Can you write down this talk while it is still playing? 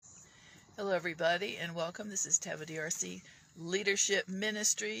Hello everybody and welcome. This is Tava DRC Leadership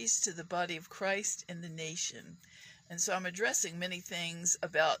Ministries to the Body of Christ in the Nation. And so I'm addressing many things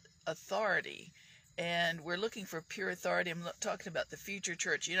about authority, and we're looking for pure authority. I'm talking about the future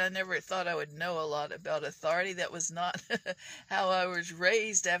church. I never thought I would know a lot about authority. That was not how I was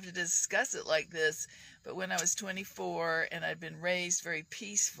raised. I have to discuss it like this. But when I was 24 and I'd been raised very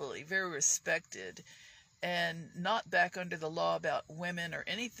peacefully, very respected, and not back under the law about women or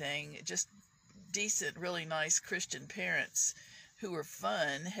anything, just decent, really nice Christian parents who were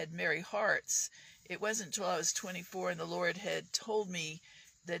fun, had merry hearts. It wasn't until I was 24 and the Lord had told me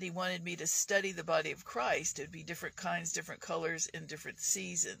that He wanted me to study the body of Christ. It would be different kinds, different colors in different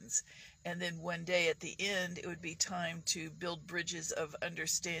seasons. And then one day at the end, it would be time to build bridges of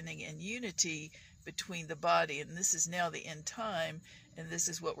understanding and unity between the body. And this is now the end time, and this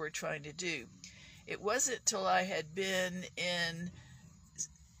is what we're trying to do. It wasn't till I had been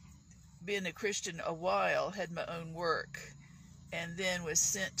a Christian a while, had my own work, and then was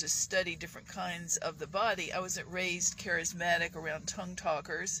sent to study different kinds of the body. I wasn't raised charismatic around tongue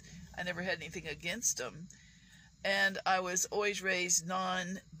talkers. I never had anything against them. And I was always raised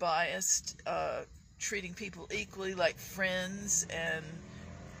non-biased, treating people equally like friends and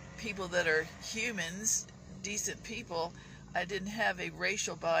people that are humans, decent people. I didn't have a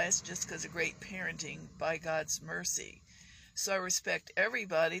racial bias just because of great parenting by God's mercy. So I respect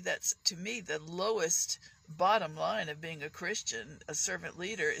everybody. That's, to me, the lowest bottom line of being a Christian, a servant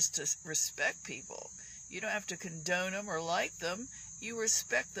leader, is to respect people. You don't have to condone them or like them. You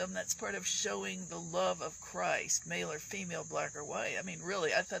respect them. That's part of showing the love of Christ, male or female, black or white. I mean,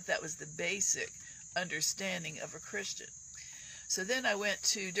 really, I thought that was the basic understanding of a Christian. So then I went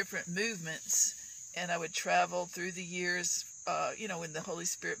to different movements, and I would travel through the years, when the Holy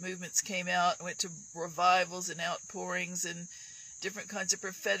Spirit movements came out. I went to revivals and outpourings and different kinds of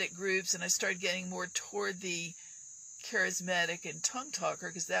prophetic groups, and I started getting more toward the charismatic and tongue talker,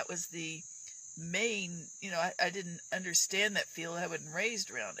 because that was the main, I didn't understand that field. I wasn't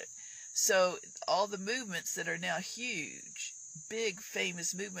raised around it. So all the movements that are now huge, big,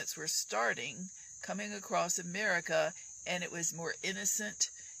 famous movements were coming across America, and it was more innocent.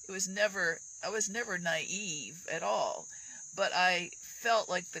 I was never naive at all, but I felt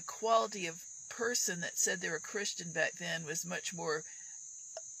like the quality of person that said they were Christian back then was much more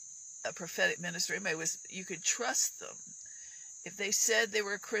a prophetic minister. You could trust them. If they said they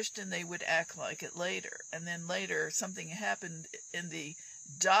were a Christian, they would act like it later. And then later, something happened in the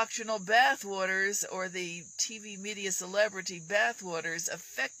doctrinal bathwaters or the TV media celebrity bathwaters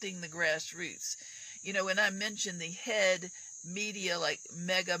affecting the grassroots. When I mentioned the head media like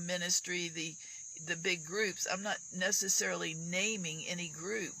mega ministry, the big groups, I'm not necessarily naming any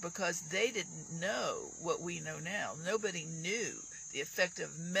group, because they didn't know what we know now. Nobody knew the effect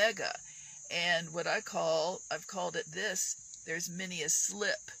of mega. And I've called it this: there's many a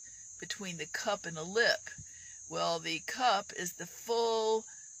slip between the cup and the lip. Well, the cup is the full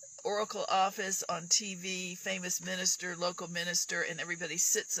oracle office on TV, famous minister, local minister, and everybody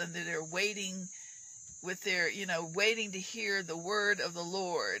sits under there waiting with their, waiting to hear the word of the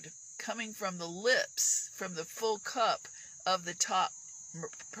Lord coming from the lips, from the full cup of the top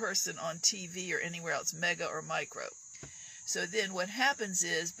person on TV or anywhere else, mega or micro. So then what happens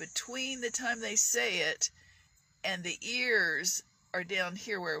is, between the time they say it and the ears are down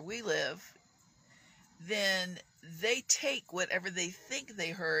here where we live, then they take whatever they think they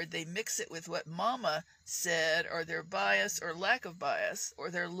heard, they mix it with what mama said, or their bias or lack of bias,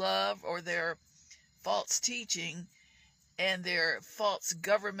 or their love, or their false teaching, and their false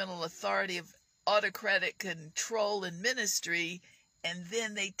governmental authority of autocratic control and ministry, and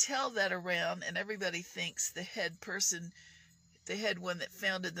then they tell that around, and everybody thinks the head one that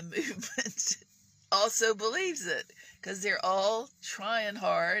founded the movement also believes it, because they're all trying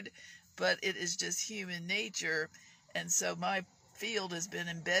hard, but it is just human nature. And so my field has been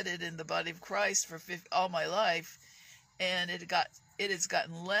embedded in the body of Christ for all my life, and it has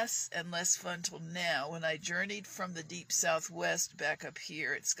gotten less and less fun till now. When I journeyed from the deep Southwest back up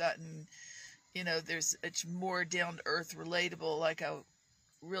here, it's gotten, it's more down to earth, relatable, like how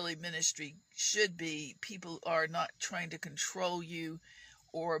really ministry should be. People are not trying to control you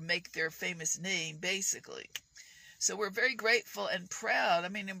or make their famous name, basically. So we're very grateful and proud.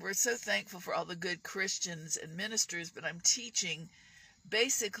 And we're so thankful for all the good Christians and ministers, but I'm teaching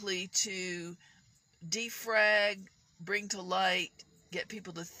basically to defrag, bring to light, get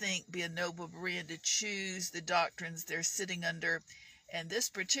people to think, be a noble Berean, to choose the doctrines they're sitting under. And this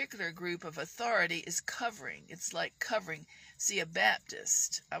particular group of authority is covering. It's like covering. See, a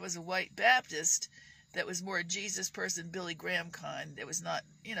Baptist. I was a white Baptist that was more a Jesus person, Billy Graham kind. It was not,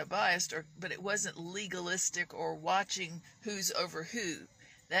 biased, but it wasn't legalistic or watching who's over who.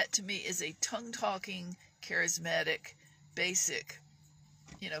 That to me is a tongue-talking, charismatic, basic,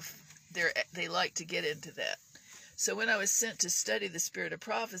 they like to get into that. So when I was sent to study the spirit of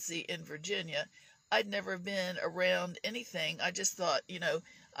prophecy in Virginia, I'd never been around anything. I just thought,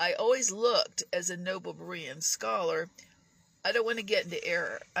 I always looked as a noble Berean scholar. I don't want to get into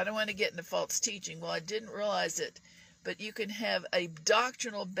error. I don't want to get into false teaching. Well, I didn't realize it, but you can have a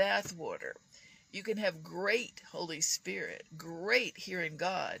doctrinal bathwater. You can have great Holy Spirit, great hearing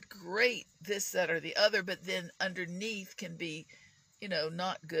God, great this, that, or the other, but then underneath can be,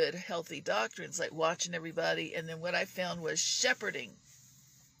 not good, healthy doctrines, like watching everybody. And then what I found was shepherding.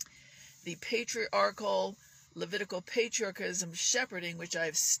 The patriarchal, Levitical patriarchism shepherding, which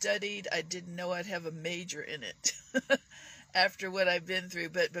I've studied. I didn't know I'd have a major in it after what I've been through,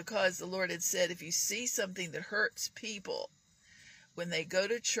 but because the Lord had said, if you see something that hurts people when they go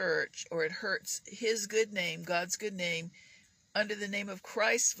to church, or it hurts his good name, God's good name, under the name of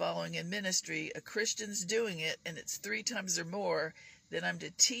Christ following in ministry, a Christian's doing it, and it's 3 times or more, then I'm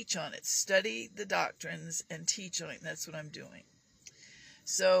to teach on it, study the doctrines and teach on it, and that's what I'm doing.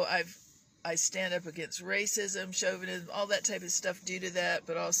 So I stand up against racism, chauvinism, all that type of stuff due to that,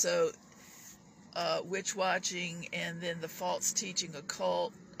 but also witch watching, and then the false teaching,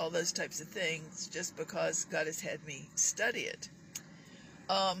 occult, all those types of things, just because God has had me study it.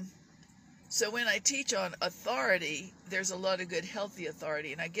 So when I teach on authority, there's a lot of good, healthy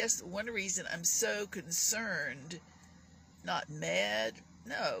authority. And I guess one reason I'm so concerned, not mad,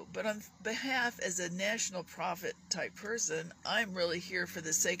 no, but on behalf as a national prophet type person, I'm really here for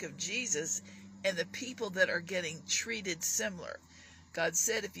the sake of Jesus and the people that are getting treated similar. God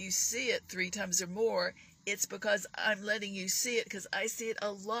said, if you see it 3 times or more, it's because I'm letting you see it, because I see it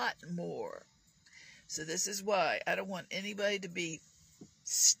a lot more. So this is why I don't want anybody to be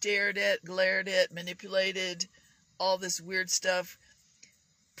stared at, glared at, manipulated, all this weird stuff,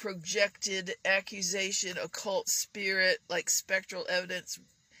 projected accusation, occult spirit, like spectral evidence.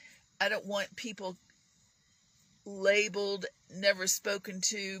 I don't want people labeled, never spoken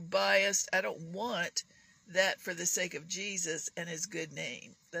to, biased. I don't want that for the sake of Jesus and his good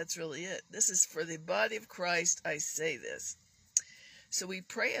name. That's really it. This is for the body of Christ. I say this. So we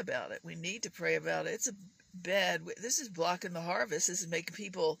pray about it. We need to pray about it. This is blocking the harvest. This is making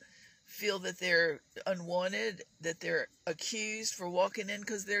people feel that they're unwanted, that they're accused for walking in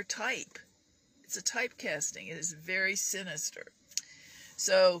because they're type. It's a typecasting. It is very sinister.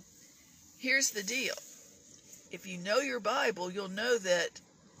 So here's the deal. If you know your Bible, you'll know that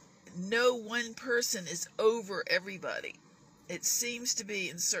no one person is over everybody. It seems to be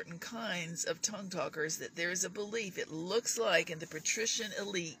in certain kinds of tongue talkers that there is a belief, it looks like in the patrician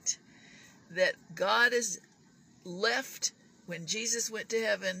elite, that God is left when Jesus went to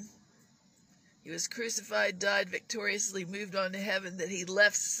heaven. He was crucified, died victoriously, moved on to heaven, that he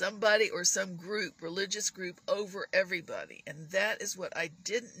left somebody or some group, religious group, over everybody. And that is what I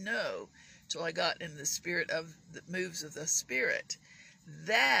didn't know till I got in the spirit of the moves of the Spirit.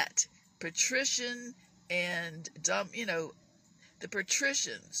 That patrician and, the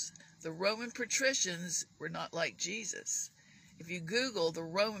patricians, the Roman patricians were not like Jesus. If you Google the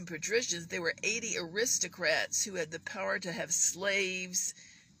Roman patricians, they were 80 aristocrats who had the power to have slaves.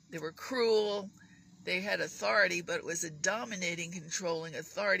 They were cruel. They had authority, but it was a dominating, controlling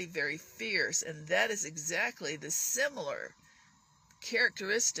authority, very fierce. And that is exactly the similar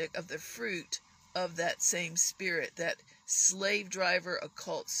characteristic of the fruit of that same spirit, that slave driver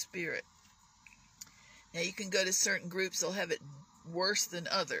occult spirit. Now you can go to certain groups, they'll have it worse than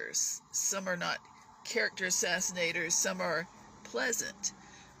others. Some are not character assassinators, some are pleasant.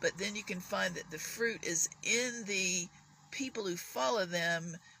 But then you can find that the fruit is in the people who follow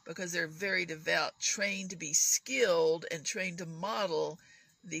them, because they're very devout, trained to be skilled and trained to model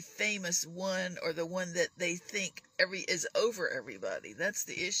the famous one, or the one that they think is over everybody. That's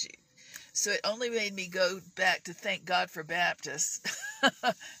the issue. So it only made me go back to thank God for Baptists.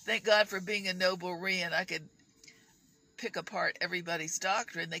 Thank God for being a noble Berean. I could pick apart everybody's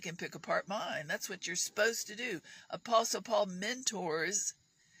doctrine. They can pick apart mine. That's what you're supposed to do. Apostle Paul mentors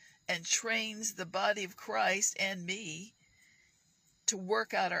and trains the body of Christ and me to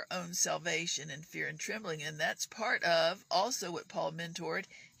work out our own salvation in fear and trembling. And that's part of also what Paul mentored.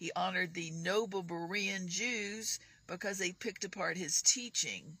 He honored the noble Berean Jews because they picked apart his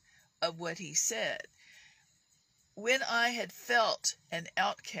teaching of what he said. When I had felt an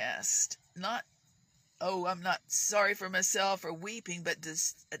outcast, not, oh, I'm not sorry for myself or weeping, but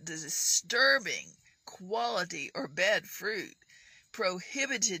the disturbing quality or bad fruit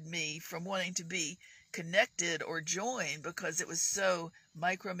prohibited me from wanting to be connected or join because it was so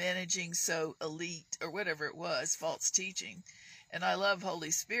micromanaging, so elite, or whatever it was, false teaching. And I love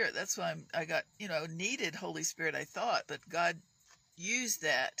Holy Spirit. That's why I got, needed Holy Spirit, I thought. But God used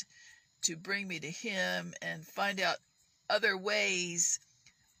that to bring me to Him and find out other ways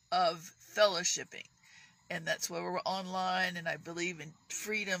of fellowshipping. And that's why we're online, and I believe in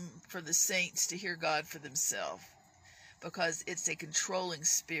freedom for the saints to hear God for themselves, because it's a controlling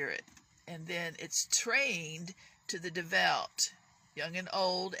spirit. And then it's trained to the devout, young and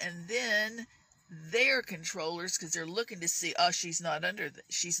old, and then they're controllers because they're looking to see, she's not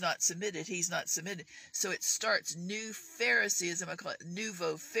submitted, he's not submitted. So it starts new Phariseeism. I call it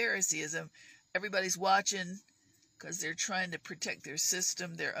nouveau Phariseeism. Everybody's watching because they're trying to protect their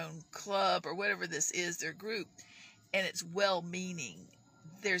system, their own club, or whatever this is, their group. And it's well-meaning.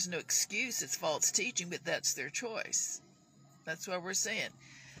 There's no excuse. It's false teaching, but that's their choice. That's what we're saying.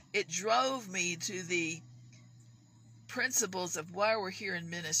 It drove me to the principles of why we're here in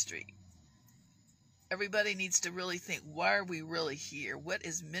ministry. Everybody needs to really think, why are we really here? What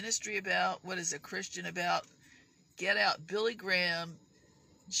is ministry about? What is a Christian about? Get out Billy Graham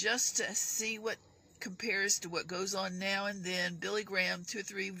just to see what compares to what goes on now and then. Billy Graham, 2 or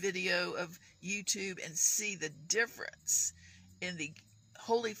 3 video of YouTube, and see the difference in the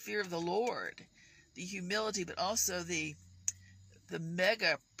holy fear of the Lord, the humility, but also the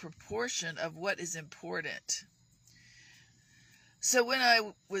mega proportion of what is important. So when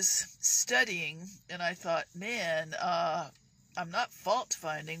I was studying, and I thought, man, I'm not fault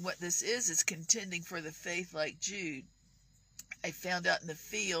finding. What this is contending for the faith like Jude. I found out in the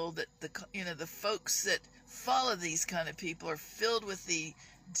field that the folks that follow these kind of people are filled with the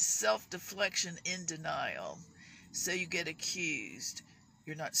self-deflection in denial. So you get accused.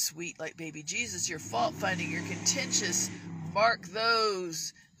 You're not sweet like baby Jesus. You're fault-finding. You're contentious. Mark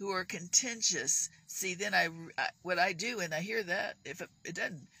those who are contentious. See, then what I do, and I hear that, if it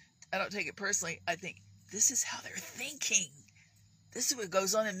doesn't, I don't take it personally. I think, this is how they're thinking. This is what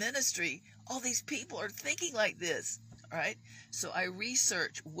goes on in ministry. All these people are thinking like this. All right? So I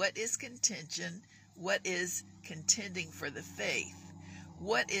research what is contention, what is contending for the faith,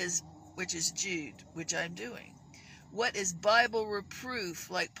 which is Jude, which I'm doing. What is Bible reproof,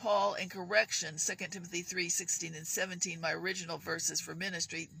 like Paul, and correction, 2 Timothy 3:16 and 17, my original verses for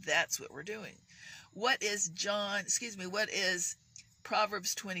ministry? That's what we're doing. What is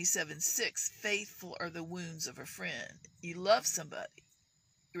Proverbs 27:6? Faithful are the wounds of a friend. You love somebody.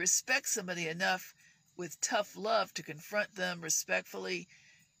 You respect somebody enough with tough love to confront them respectfully.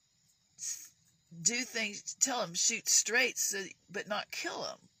 Do things, tell them, shoot straight, but not kill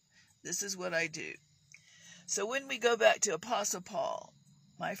them. This is what I do. So when we go back to Apostle Paul,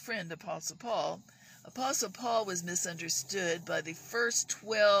 my friend Apostle Paul was misunderstood by the first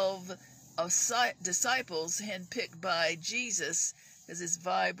 12 disciples handpicked by Jesus because his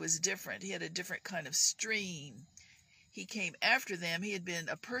vibe was different. He had a different kind of stream. He came after them. He had been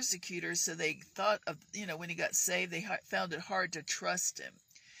a persecutor, so they thought of, when he got saved, they found it hard to trust him.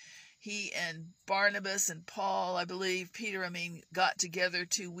 He and Barnabas and Paul, I believe, Peter, got together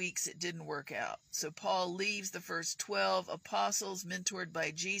 2 weeks. It didn't work out. So Paul leaves the first 12 apostles mentored by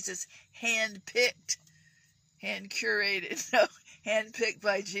Jesus, handpicked, hand-curated, handpicked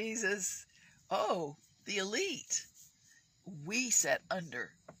by Jesus. Oh, the elite. We're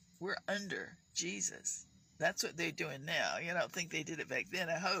under Jesus. That's what they're doing now. I don't think they did it back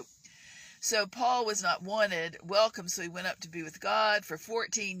then, I hope. So Paul was not welcome, so he went up to be with God for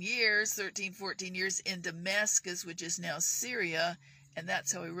 14 years in Damascus, which is now Syria, and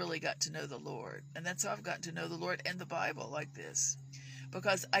that's how he really got to know the Lord. And that's how I've gotten to know the Lord and the Bible like this.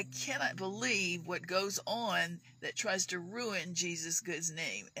 Because I cannot believe what goes on that tries to ruin Jesus' good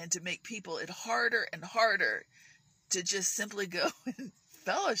name and to make people it harder and harder to just simply go and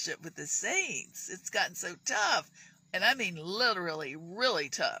fellowship with the saints. It's gotten so tough, and I mean literally really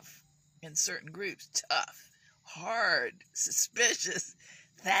tough. In certain groups, tough, hard, suspicious.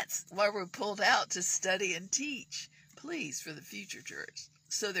 That's why we're pulled out to study and teach. Please, for the future church.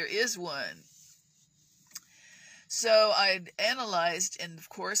 So there is one. So I analyzed, and of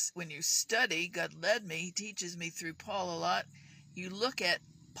course, when you study, God led me, He teaches me through Paul a lot. You look at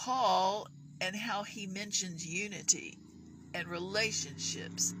Paul and how he mentions unity and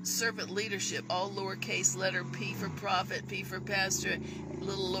relationships, servant leadership, all lowercase letter, P for prophet, P for pastor,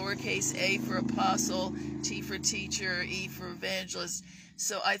 little lowercase a for apostle, T for teacher, E for evangelist.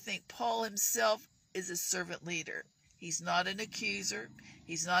 So I think Paul himself is a servant leader. He's not an accuser.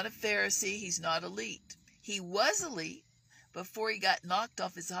 He's not a Pharisee. He's not elite. He was elite before he got knocked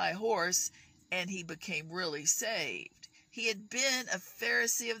off his high horse and he became really saved. He had been a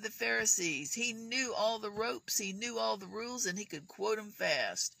Pharisee of the Pharisees. He knew all the ropes, he knew all the rules, and he could quote them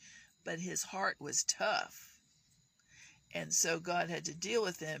fast. But his heart was tough. And so God had to deal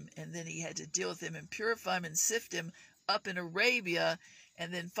with him, and then he had to deal with him and purify him and sift him up in Arabia.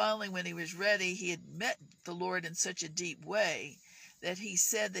 And then finally, when he was ready, he had met the Lord in such a deep way that he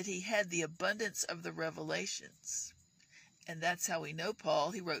said that he had the abundance of the revelations. And that's how we know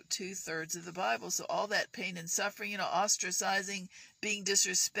Paul. He wrote 2/3 of the Bible. So all that pain and suffering, ostracizing, being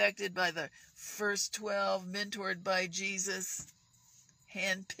disrespected by the first 12, mentored by Jesus,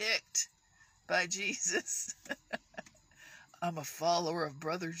 handpicked by Jesus. I'm a follower of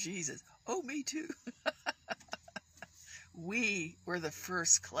Brother Jesus. Oh, me too. We were the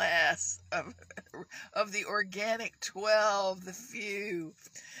first class of the organic 12, the few.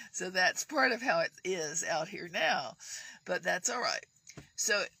 So that's part of how it is out here now. But that's all right.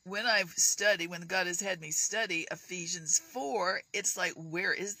 So when God has had me study Ephesians 4, it's like,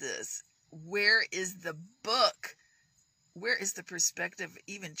 where is this? Where is the book? Where is the perspective,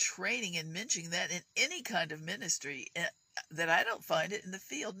 even training and mentioning that in any kind of ministry, that I don't find it in the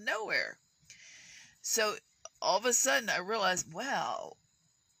field? Nowhere. So all of a sudden I realized, wow,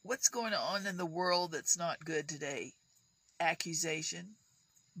 what's going on in the world that's not good today? Accusation,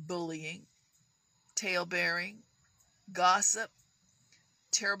 bullying, tale-bearing, gossip,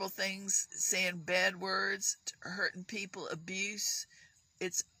 terrible things, saying bad words, hurting people, abuse.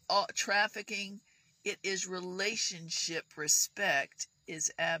 It's all trafficking. It is relationship respect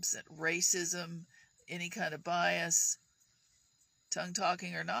is absent. Racism, any kind of bias,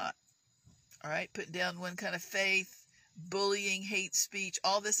 tongue-talking or not. All right, putting down one kind of faith, bullying, hate speech.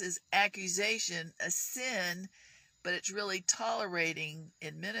 All this is accusation, a sin, but it's really tolerating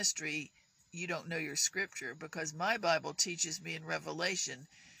in ministry. You don't know your scripture, because my Bible teaches me in Revelation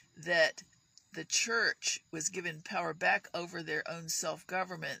that the church was given power back over their own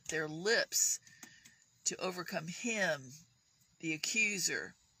self-government, their lips, to overcome him, the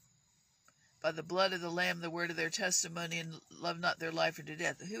accuser, by the blood of the Lamb, the word of their testimony, and love not their life unto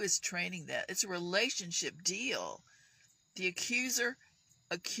death. Who is training that? It's a relationship deal. The accuser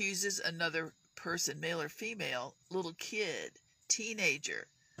accuses another person, male or female, little kid, teenager.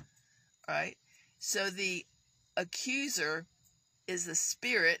 All right? So the accuser is the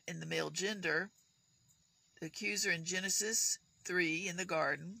spirit in the male gender. The accuser in Genesis 3 in the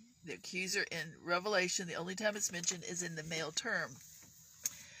garden. The accuser in Revelation, the only time it's mentioned, is in the male term.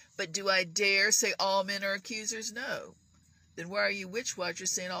 But do I dare say all men are accusers? No. Then why are you witch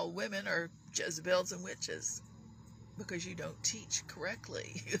watchers saying all women are Jezebels and witches? Because you don't teach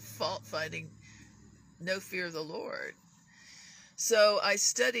correctly. Fault finding, no fear of the Lord. So I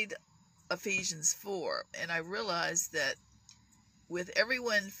studied Ephesians 4, and I realized that with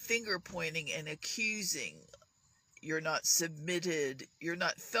everyone finger pointing and accusing, you're not submitted, you're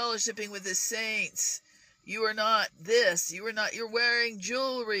not fellowshipping with the saints, you are not this, you're wearing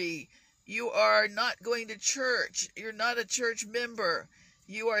jewelry, you are not going to church, you're not a church member,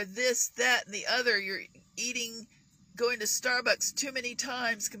 you are this, that, and the other, you're going to Starbucks too many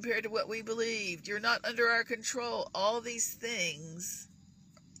times compared to what we believed, you're not under our control. All these things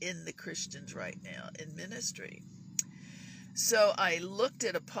in the Christians right now, in ministry. So I looked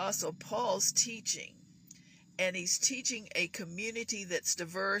at Apostle Paul's teaching, and he's teaching a community that's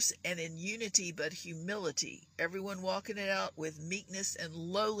diverse and in unity but humility. Everyone walking it out with meekness and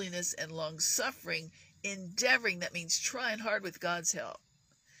lowliness and long-suffering, endeavoring, that means trying hard with God's help,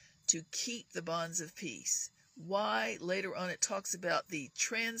 to keep the bonds of peace. Why? Later on it talks about the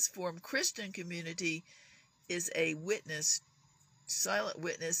transformed Christian community is a witness, silent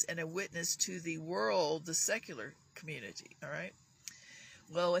witness, and a witness to the world, the secular community, all right?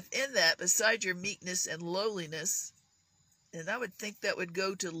 Well, within that, besides your meekness and lowliness, and I would think that would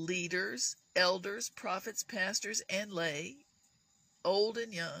go to leaders, elders, prophets, pastors, and lay, old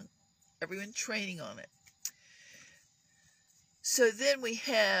and young, everyone training on it. So then we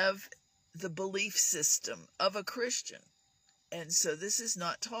have the belief system of a Christian, and so this is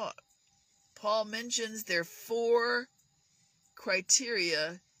not taught. Paul mentions there are 4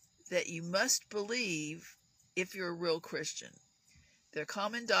 criteria that you must believe if you're a real Christian. Their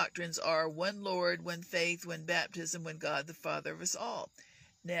common doctrines are one Lord, one faith, one baptism, one God, the Father of us all.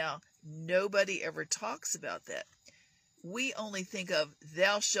 Now, nobody ever talks about that. We only think of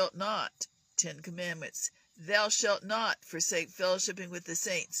thou shalt not, 10 commandments. Thou shalt not forsake fellowshipping with the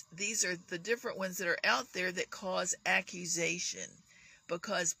saints. These are the different ones that are out there that cause accusation,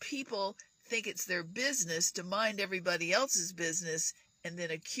 because people think it's their business to mind everybody else's business and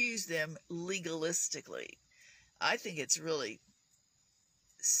then accuse them legalistically. I think it's really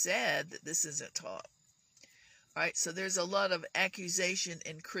sad that this isn't taught. All right, so there's a lot of accusation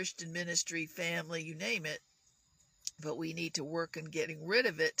in Christian ministry, family, you name it, but we need to work on getting rid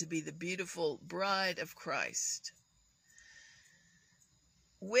of it to be the beautiful bride of Christ.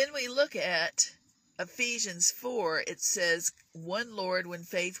 When we look at Ephesians 4, it says, one Lord, one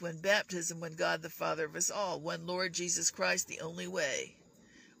faith, one baptism, one God, the Father of us all. One Lord, Jesus Christ, the only way.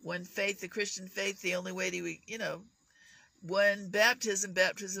 One faith, the Christian faith, the only way to, one baptism,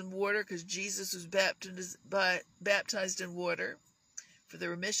 water, because Jesus was baptized in water for the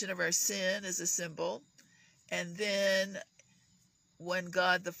remission of our sin as a symbol. And then one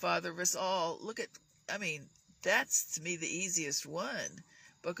God, the Father of us all. That's to me the easiest one,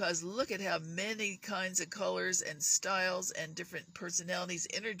 because look at how many kinds of colors and styles and different personalities,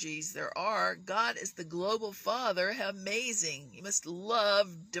 energies there are. God is the global Father. How amazing. You must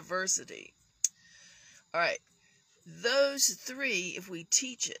love diversity. All right. Those three, if we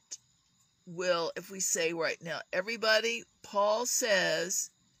teach it, if we say right now, everybody, Paul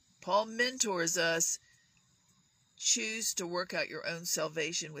mentors us, choose to work out your own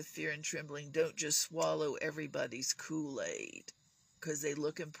salvation with fear and trembling. Don't just swallow everybody's Kool-Aid because they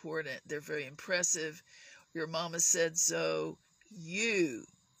look important. They're very impressive. Your mama said so. You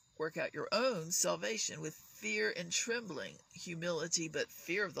work out your own salvation with fear and trembling, humility, but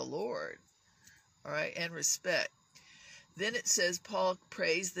fear of the Lord. All right, and respect. Then it says Paul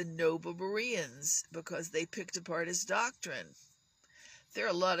praised the noble Bereans because they picked apart his doctrine. There are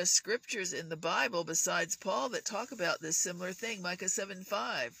a lot of scriptures in the Bible besides Paul that talk about this similar thing. Micah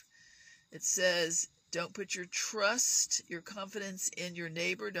 7:5. It says, don't put your trust, your confidence in your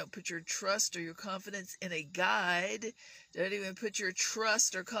neighbor. Don't put your trust or your confidence in a guide. Don't even put your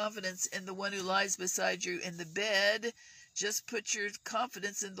trust or confidence in the one who lies beside you in the bed. Just put your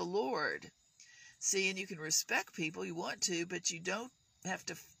confidence in the Lord. See, and you can respect people, you want to, but you don't have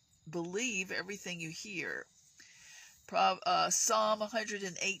to believe everything you hear. Psalm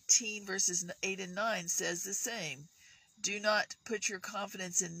 118 verses 8 and 9 says the same. Do not put your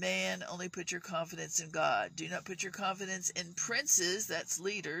confidence in man, only put your confidence in God. Do not put your confidence in princes, that's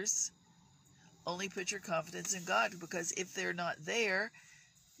leaders. Only put your confidence in God, because if they're not there,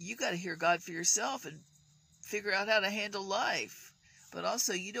 you got to hear God for yourself and figure out how to handle life. But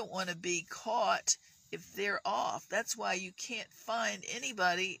also, you don't want to be caught if they're off. That's why you can't find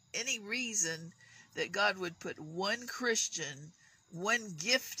anybody, any reason that God would put one Christian, one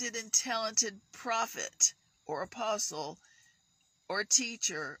gifted and talented prophet or apostle or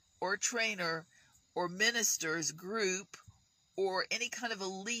teacher or trainer or minister's group or any kind of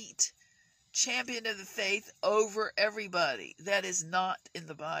elite champion of the faith over everybody. That is not in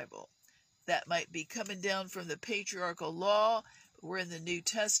the Bible. That might be coming down from the patriarchal law. We're in the New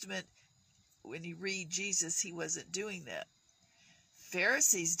Testament. When you read Jesus, he wasn't doing that.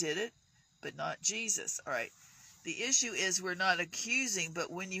 Pharisees did it, but not Jesus. All right. The issue is we're not accusing,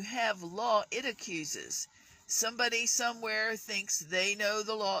 but when you have law, it accuses. Somebody somewhere thinks they know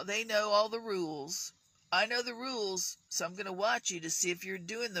the law. They know all the rules. I know the rules, so I'm going to watch you to see if you're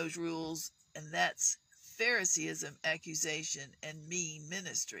doing those rules. And that's Phariseeism, accusation, and mean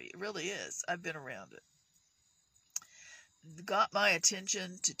ministry. It really is. I've been around it. Got my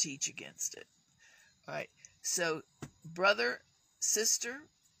attention to teach against it. All right. So, brother, sister,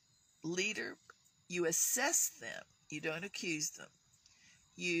 leader, you assess them. You don't accuse them.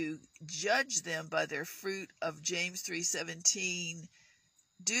 You judge them by their fruit of James 3:17.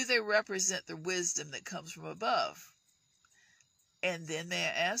 Do they represent the wisdom that comes from above? And then may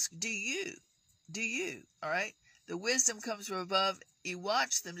I ask, do you? Do you? All right. The wisdom comes from above. You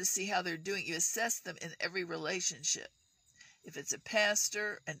watch them to see how they're doing. You assess them in every relationship. If it's a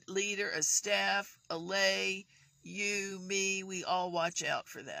pastor, a leader, a staff, a lay, you, me, we all watch out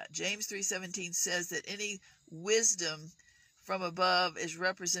for that. James 3:17 says that any wisdom from above is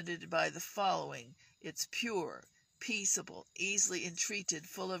represented by the following. It's pure, peaceable, easily entreated,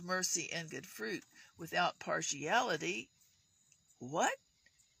 full of mercy and good fruit, without partiality. What?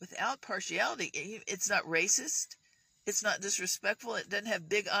 Without partiality. It's not racist. It's not disrespectful. It doesn't have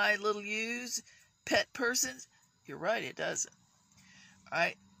big I, little U's, pet persons. You're right, it doesn't. All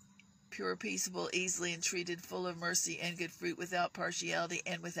right. Pure, peaceable, easily entreated, full of mercy and good fruit, without partiality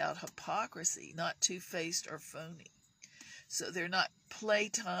and without hypocrisy, not two-faced or phony. So they're not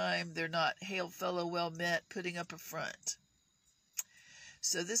playtime. They're not hail fellow, well met, putting up a front.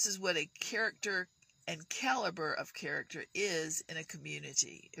 So this is what a character and caliber of character is in a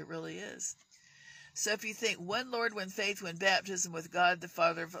community. It really is. So if you think one Lord, one faith, one baptism with God, the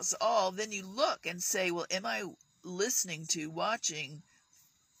Father of us all, then you look and say, well, am I listening to, watching,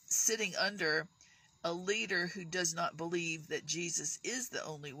 sitting under a leader who does not believe that Jesus is the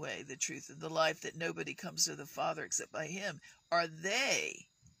only way, the truth, and the life, that nobody comes to the Father except by him? Are they,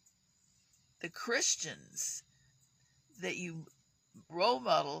 the Christians that you role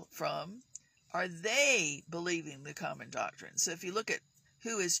model from, are they believing the common doctrine? So if you look at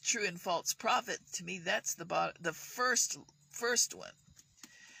who is true and false prophet, to me that's the first one.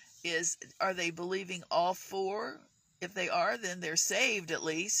 Is, are they believing all four? If they are, then they're saved at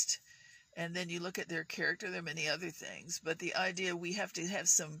least. And then you look at their character. There are many other things, but the idea, we have to have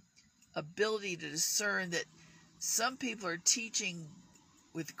some ability to discern that some people are teaching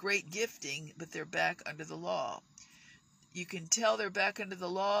with great gifting, but they're back under the law. You can tell they're back under the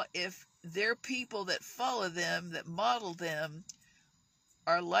law if their people that follow them, that model them,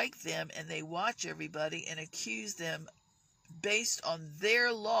 are like them, and they watch everybody and accuse them based on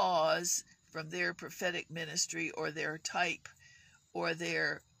their laws from their prophetic ministry or their type or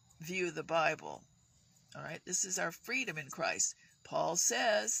their view of the Bible. All right, this is our freedom in Christ. Paul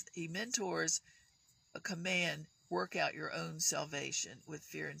says, he mentors a command, work out your own salvation with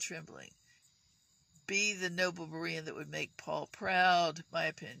fear and trembling. Be the noble Berean that would make Paul proud, my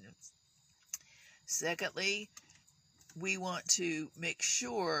opinion. Secondly, we want to make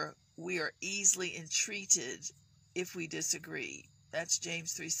sure we are easily entreated if we disagree. That's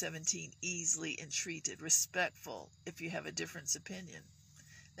James 3:17, easily entreated, respectful if you have a different opinion.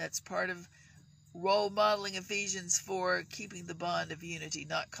 That's part of role modeling Ephesians 4, keeping the bond of unity,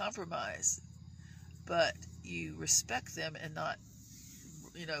 not compromise, but you respect them and not,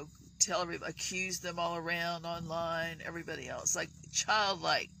 tell everybody, accuse them all around online, everybody else, like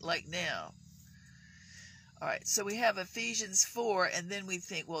childlike, like now. All right, so we have Ephesians 4, and then we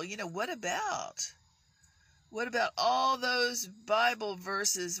think, well, what about all those Bible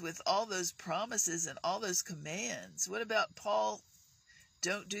verses with all those promises and all those commands? What about Paul,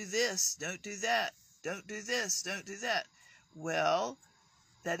 don't do this, don't do that, don't do this, don't do that? Well,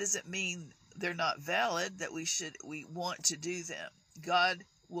 that doesn't mean they're not valid, that we want to do them. God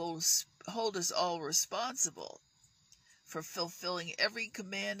will hold us all responsible for fulfilling every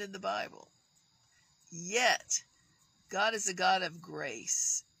command in the Bible. Yet, God is a God of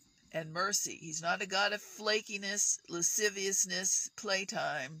grace and mercy. He's not a God of flakiness, lasciviousness,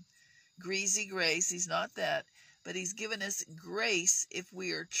 playtime, greasy grace. He's not that. But he's given us grace if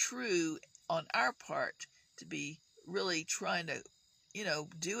we are true on our part to be really trying to,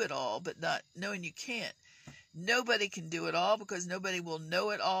 do it all, but not knowing you can't. Nobody can do it all because nobody will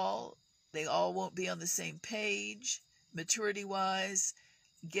know it all. They all won't be on the same page, maturity-wise,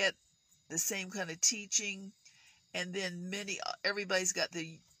 get the same kind of teaching, and then everybody's got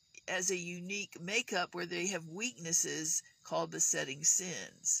as a unique makeup where they have weaknesses called besetting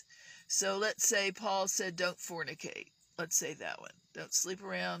sins. So let's say Paul said, don't fornicate. Let's say that one. Don't sleep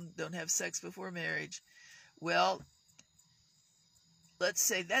around, don't have sex before marriage. Well, let's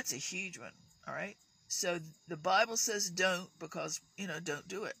say that's a huge one, all right? So the Bible says don't because, don't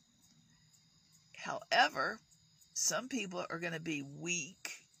do it. However, some people are going to be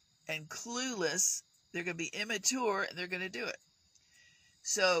weak and clueless. They're going to be immature, and they're going to do it.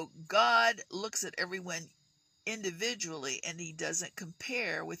 So God looks at everyone individually, and he doesn't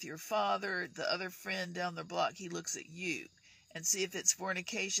compare with your father, the other friend down the block. He looks at you and see if it's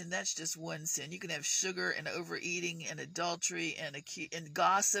fornication. That's just one sin. You can have sugar and overeating and adultery and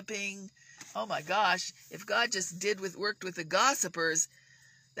gossiping. Oh my gosh, if God just worked with the gossipers,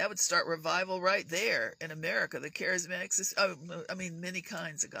 that would start revival right there in America. The charismatics, many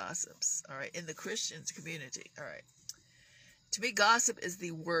kinds of gossips, all right, in the Christian community, all right. To me, gossip is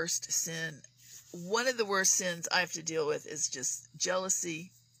the worst sin. One of the worst sins I have to deal with is just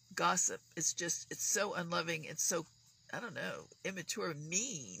jealousy, gossip. It's so unloving. It's so, immature,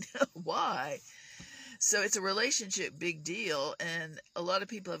 mean. Why? So it's a relationship big deal, and a lot of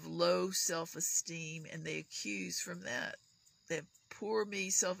people have low self-esteem, and they accuse from that. They have poor me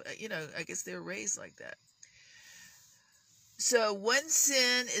I guess they were raised like that. So one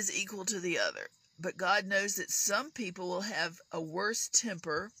sin is equal to the other, but God knows that some people will have a worse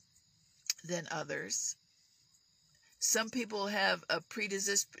temper than others. Some people have a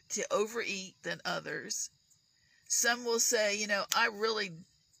predisposition to overeat than others. Some will say, I really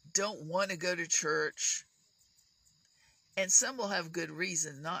don't want to go to church. And some will have good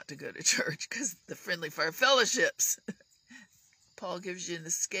reason not to go to church because the friendly fire fellowships. Paul gives you an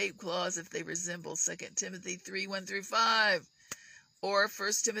escape clause if they resemble 2 Timothy 3:1-5 or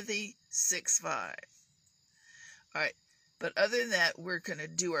 1 Timothy 6:5. All right. But other than that, we're going to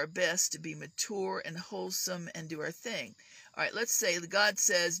do our best to be mature and wholesome and do our thing. All right, let's say God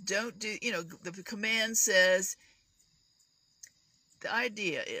says, don't do, the command says, the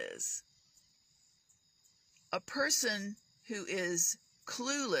idea is, A person who is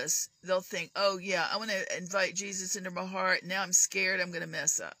clueless, they'll think, oh yeah, I want to invite Jesus into my heart. Now I'm scared I'm going to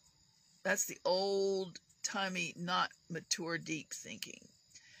mess up. That's the old-timey, not mature, deep thinking.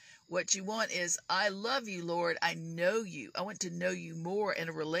 What you want is, I love you, Lord. I know you. I want to know you more in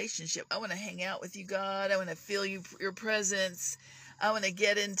a relationship. I want to hang out with you, God. I want to feel your presence. I want to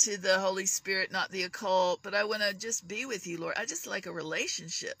get into the Holy Spirit, not the occult, but I want to just be with you, Lord. I just like a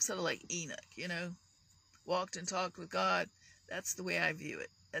relationship, sort of like Enoch, walked and talked with God. That's the way I view it.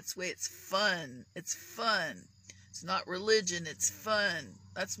 That's the way it's fun. It's fun. It's not religion. It's fun.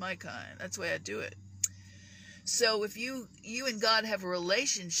 That's my kind. That's the way I do it. So if you and God have a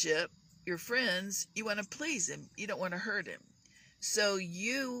relationship, your friends, you want to please him. You don't want to hurt him. So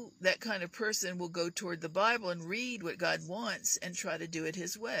that kind of person, will go toward the Bible and read what God wants and try to do it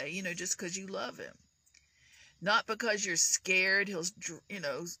his way, just because you love him. Not because you're scared he'll,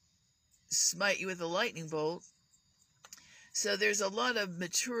 smite you with a lightning bolt. So there's a lot of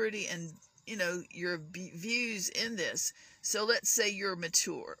maturity and, your views in this. So let's say you're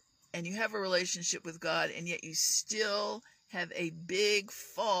mature and you have a relationship with God, and yet you still have a big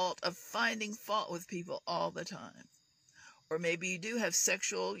fault of finding fault with people all the time. Or maybe you do have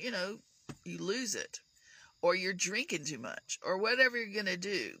sexual, you lose it. Or you're drinking too much. Or whatever you're going to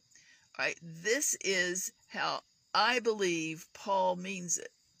do. All right, this is how I believe Paul means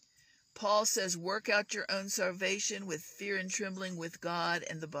it. Paul says, work out your own salvation with fear and trembling with God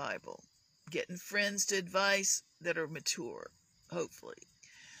and the Bible. Getting friends to advice that are mature, hopefully.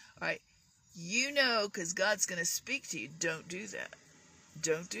 All right, because God's going to speak to you, don't do that.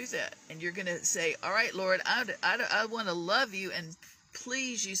 Don't do that. And you're going to say, all right, Lord, I want to love you and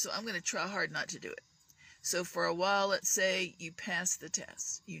please you, so I'm going to try hard not to do it. So for a while, let's say you pass the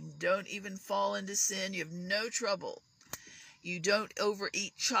test. You don't even fall into sin. You have no trouble. You don't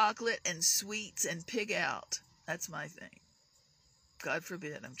overeat chocolate and sweets and pig out. That's my thing. God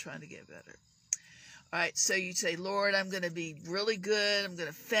forbid, I'm trying to get better. All right, so you say, Lord, I'm going to be really good. I'm going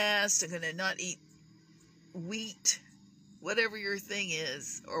to fast. I'm going to not eat wheat, whatever your thing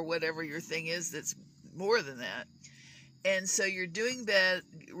is, or whatever your thing is that's more than that. And so you're doing bad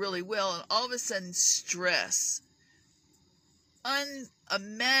really well, and all of a sudden stress,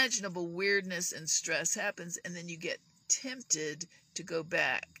 unimaginable weirdness and stress happens, and then you get tempted to go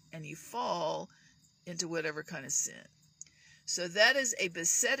back, and you fall into whatever kind of sin. So that is a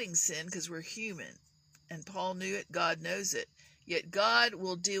besetting sin, because we're human. And Paul knew it, God knows it. Yet God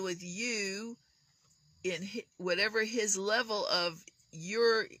will deal with you in whatever his level of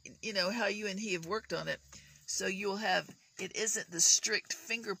your, how you and he have worked on it. So you'll have, it isn't the strict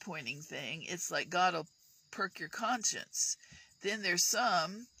finger pointing thing. It's like God will perk your conscience. Then there's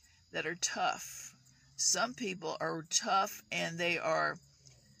some that are tough. Some people are tough and they are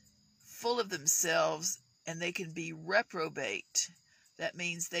full of themselves, and they can be reprobate. That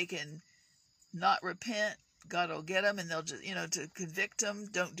means they can not repent. God will get them, and they'll just, to convict them.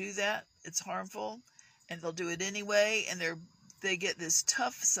 Don't do that. It's harmful. And they'll do it anyway, and they get this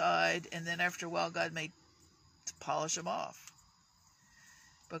tough side, and then after a while God may polish them off.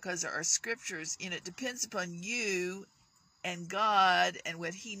 Because there are scriptures, it depends upon you and God and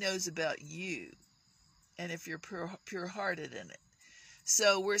what he knows about you, and if you're pure-hearted in it.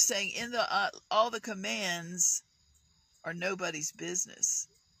 So we're saying in all the commands are nobody's business.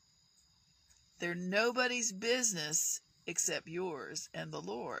 They're nobody's business except yours and the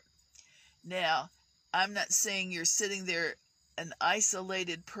Lord. Now, I'm not saying you're sitting there an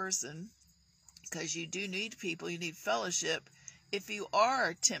isolated person, because you do need people, you need fellowship. If you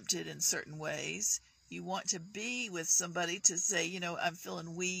are tempted in certain ways, you want to be with somebody to say, I'm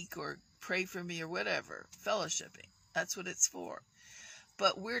feeling weak, or pray for me, or whatever. Fellowshipping. That's what it's for.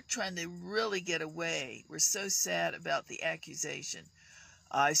 But we're trying to really get away. We're so sad about the accusation.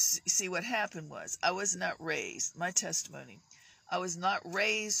 I see what happened was, I was not raised, my testimony, I was not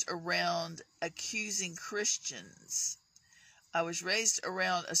raised around accusing Christians. I was raised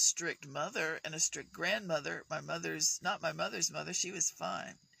around a strict mother and a strict grandmother. Not my mother's mother, she was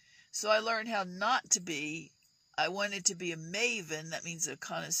fine. So I learned how not to be. I wanted to be a maven, that means a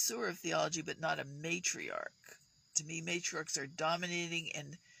connoisseur of theology, but not a matriarch. To me, matriarchs are dominating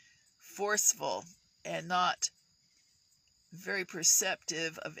and forceful and not very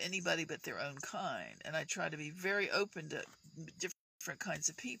perceptive of anybody but their own kind. And I try to be very open to different kinds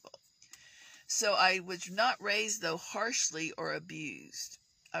of people. So I was not raised, though, harshly or abused.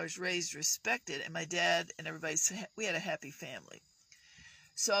 I was raised respected, and my dad and everybody, we had a happy family.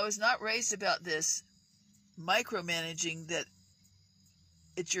 So I was not raised about this micromanaging, that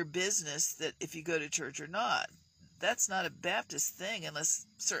it's your business that if you go to church or not. that's not a Baptist thing unless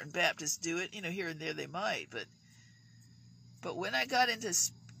certain Baptists do it. You know, here and there they might. But when I got into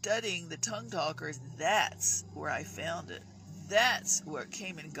studying the tongue talkers, that's where I found it. That's where it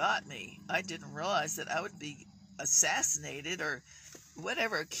came and got me. I didn't realize that I would be assassinated or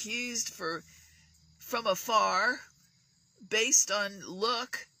whatever, accused from afar, based on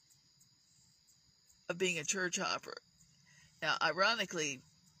look, of being a church hopper. Now, ironically,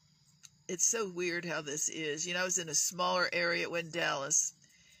 it's so weird how this is. You know, I was in a smaller area. It wasn't Dallas,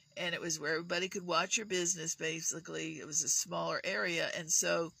 and it was where everybody could watch your business, basically. It was a smaller area, and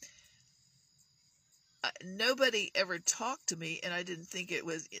so nobody ever talked to me, and I didn't think it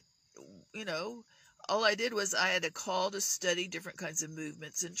was, you know, all I did was I had a call to study different kinds of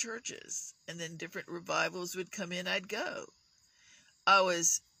movements in churches, and then different revivals would come in, I'd go. I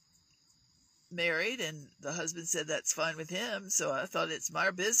was married, and the husband said that's fine with him, so I thought it's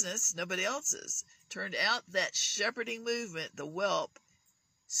my business, nobody else's. Turned out that shepherding movement, the Welp,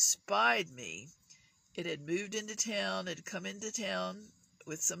 spied me. It had moved into town, it had come into town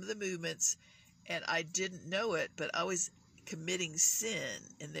with some of the movements, and I didn't know it, but I was committing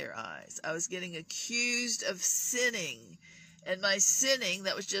sin in their eyes. I was getting accused of sinning, and my sinning,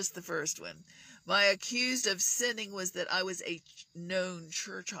 that was just the first one. My accused of sinning was that I was a known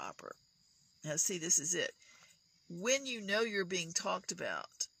church hopper. Now see, this is it. When you know you're being talked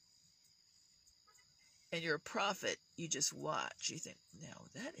about and you're a prophet, you just watch. You think, now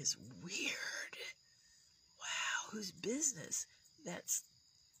that is weird. Wow, whose business? That's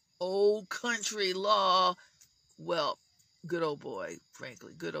old country law. Well, good old boy,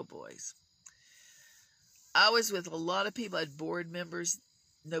 frankly, good old boys. I was with a lot of people. I had board members.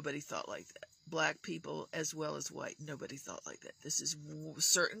 Nobody thought like that. Black people as well as white. Nobody thought like that. This is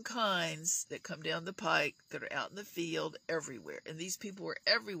certain kinds that come down the pike that are out in the field everywhere. And these people were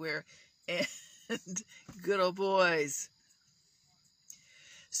everywhere. And good old boys.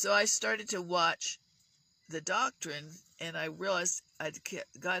 So I started to watch the doctrine, and I realized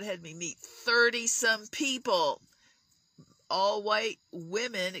God had me meet 30-some people. All white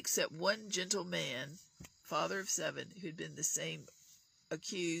women except one gentle man, father of 7, who'd been the same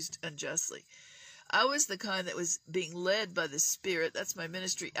accused unjustly. I was the kind that was being led by the Spirit. That's my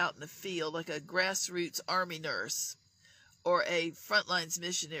ministry out in the field, like a grassroots army nurse or a frontlines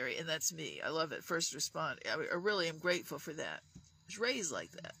missionary, and that's me. I love it. First responder. I really am grateful for that. I was raised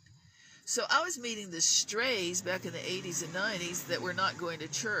like that. So I was meeting the strays back in the 80s and 90s that were not going to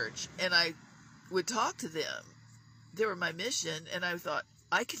church, and I would talk to them. They were my mission, and I thought,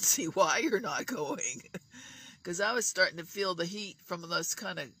 I can see why you're not going. Because I was starting to feel the heat from those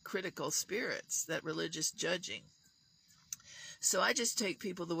kind of critical spirits, that religious judging. So I just take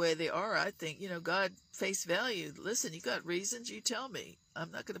people the way they are. I think, you know, God, face value. Listen, you got reasons, you tell me.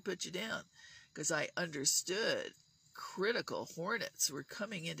 I'm not going to put you down. Because I understood critical hornets were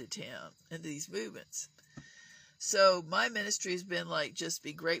coming into town, into these movements. So my ministry has been like, just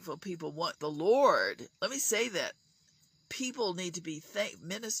be grateful people want the Lord. Let me say that. People need to be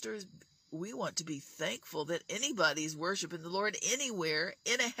ministers. We want to be thankful that anybody's worshiping the Lord anywhere,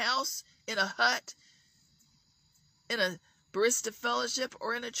 in a house, in a hut, in a barista fellowship,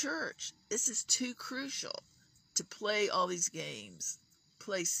 or in a church. This is too crucial to play all these games,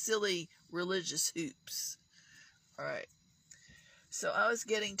 play silly religious hoops. All right. So I was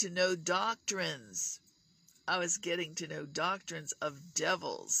getting to know doctrines. I was getting to know doctrines of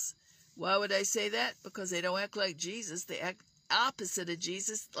devils. Why would I say that? Because they don't act like Jesus. They act opposite of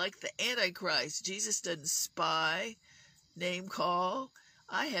Jesus, like the Antichrist. Jesus doesn't spy, name call.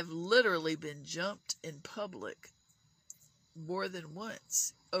 I have literally been jumped in public more than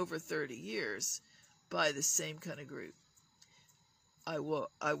once over 30 years by the same kind of group. I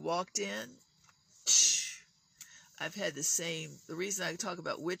walked in. I've had the reason I talk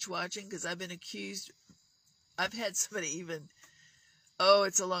about witch watching, because I've been accused. I've had somebody even,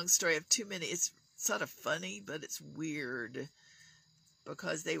 it's a long story. I have too many. It's sort of funny, but it's weird.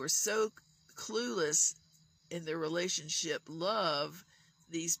 Because they were so clueless in their relationship love,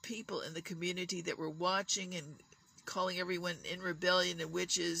 these people in the community that were watching and calling everyone in rebellion and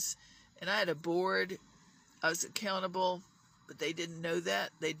witches. And I had a board. I was accountable, but they didn't know that.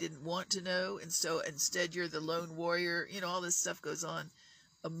 They didn't want to know. And so instead, you're the lone warrior. You know, all this stuff goes on.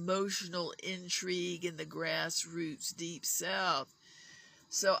 Emotional intrigue in the grassroots deep south.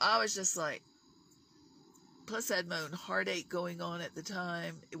 So I was just like, plus I had my own heartache going on at the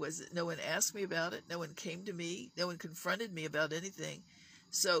time. No one asked me about it. No one came to me. No one confronted me about anything.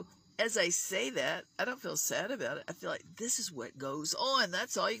 So as I say that, I don't feel sad about it. I feel like this is what goes on.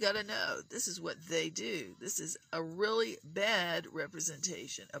 That's all you got to know. This is what they do. This is a really bad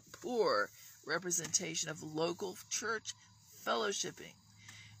representation, a poor representation of local church fellowshipping.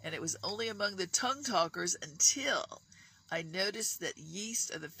 And it was only among the tongue talkers until I noticed that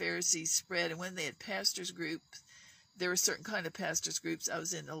yeast of the Pharisees spread. And when they had pastors' groups, there were certain kind of pastors' groups. I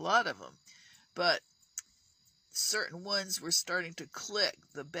was in a lot of them. But certain ones were starting to click.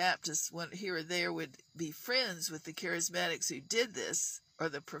 The Baptists, one here or there, would be friends with the charismatics who did this, or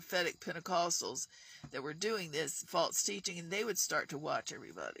the prophetic Pentecostals that were doing this false teaching, and they would start to watch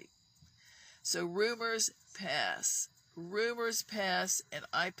everybody. So rumors pass, and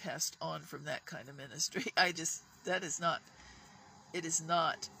I passed on from that kind of ministry. It is not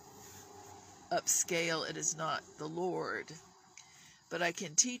upscale, it is not the Lord. But I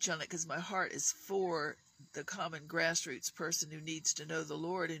can teach on it because my heart is for the common grassroots person who needs to know the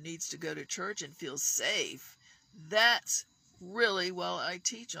Lord, who needs to go to church and feel safe. That's really why I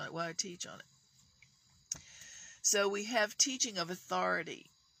teach on it. So we have teaching of authority,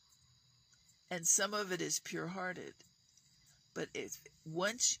 and some of it is pure-hearted. But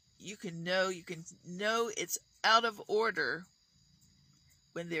once you can know it's out of order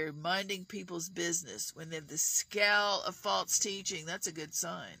when they're minding people's business, when they have the scowl of false teaching. That's a good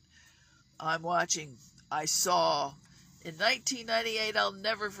sign. I saw in 1998, I'll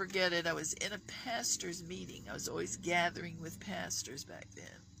never forget it, I was in a pastor's meeting. I was always gathering with pastors back then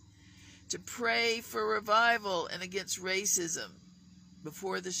to pray for revival and against racism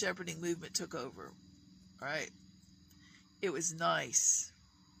before the shepherding movement took over. Right? It was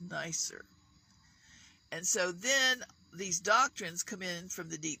nicer. And so then these doctrines come in from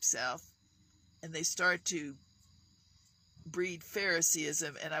the Deep South, and they start to breed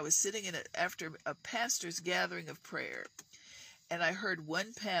Phariseeism. And I was sitting after a pastor's gathering of prayer, and I heard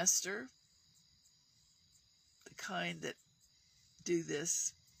one pastor, the kind that do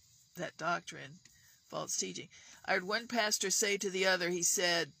that doctrine, false teaching. I heard one pastor say to the other, he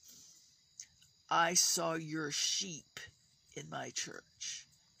said, "I saw your sheep in my church."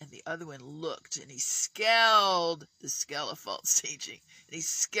 And the other one looked, and he scowled, the scowl of false teaching. And he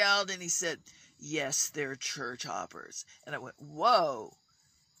scowled, and he said, "Yes, they're church hoppers." And I went, whoa,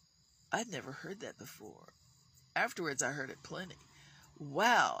 I'd never heard that before. Afterwards, I heard it plenty.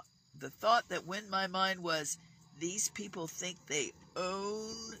 Wow, the thought that went in my mind was, these people think they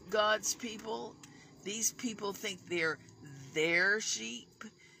own God's people. These people think they're their sheep.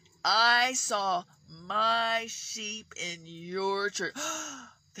 I saw my sheep in your church.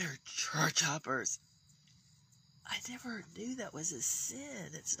 They're church hoppers. I never knew that was a sin.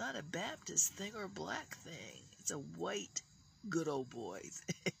 It's not a Baptist thing or a black thing. It's a white good old boy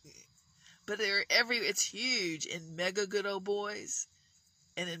thing. But it's huge in mega good old boys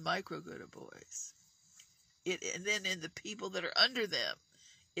and in micro good old boys. And then in the people that are under them,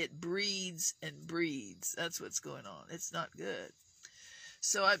 it breeds and breeds. That's what's going on. It's not good.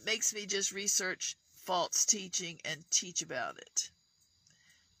 So it makes me just research false teaching and teach about it.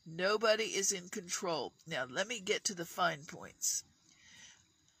 Nobody is in control. Now, let me get to the fine points.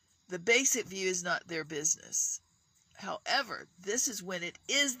 The basic view is not their business. However, this is when it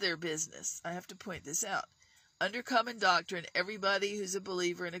is their business. I have to point this out. Under common doctrine, everybody who's a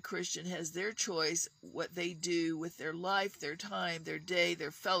believer and a Christian has their choice, what they do with their life, their time, their day, their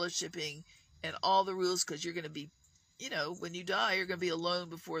fellowshipping, and all the rules, because you're going to be, when you die, you're going to be alone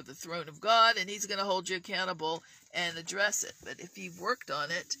before the throne of God, and he's going to hold you accountable and address it. But if you've worked on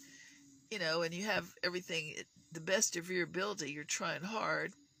it, and you have everything, the best of your ability, you're trying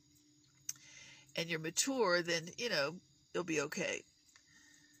hard, and you're mature, then, you'll be okay.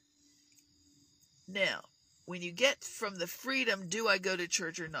 Now, when you get from the freedom, do I go to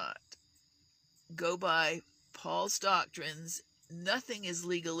church or not? Go by Paul's doctrines. Nothing is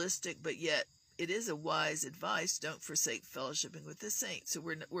legalistic, but yet it is a wise advice. Don't forsake fellowshipping with the saints. So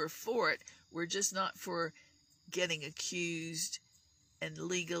we're for it. We're just not for getting accused and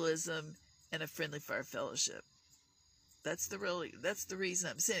legalism and a friendly fire fellowship. That's the reason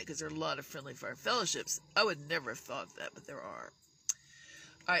I'm saying it, because there are a lot of friendly fire fellowships. I would never have thought that, but there are.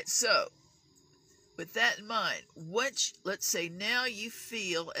 All right, so with that in mind, let's say now you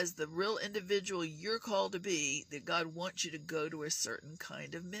feel as the real individual you're called to be, that God wants you to go to a certain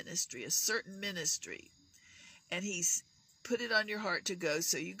kind of ministry, a certain ministry. And he's put it on your heart to go,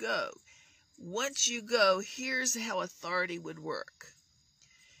 so you go. Once you go, here's how authority would work.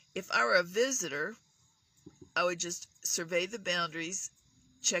 If I were a visitor, I would just survey the boundaries,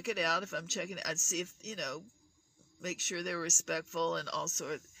 check it out. If I'm checking it, I'd see if, make sure they're respectful, and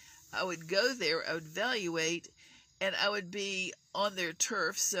also I would go there, I would evaluate, and I would be on their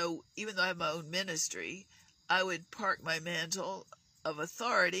turf. So even though I have my own ministry, I would park my mantle of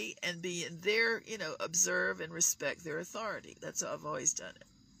authority and be in there, observe and respect their authority. That's how I've always done it.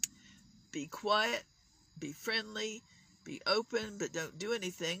 be quiet, be friendly, be open, but don't do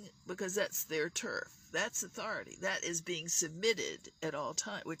anything, because that's their turf. That's authority. That is being submitted at all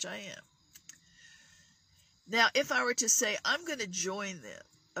times, which I am. Now, if I were to say I'm going to join them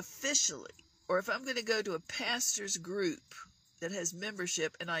officially, or if I'm going to go to a pastor's group that has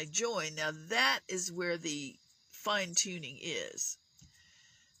membership and I join, now that is where the fine-tuning is.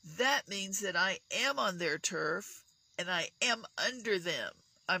 That means that I am on their turf and I am under them.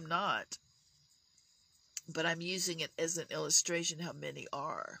 I'm not. But I'm using it as an illustration how many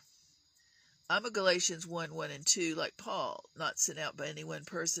are. I'm a Galatians 1, 1 and 2 like Paul, not sent out by any one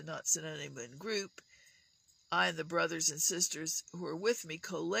person, not sent out any one group. I and the brothers and sisters who are with me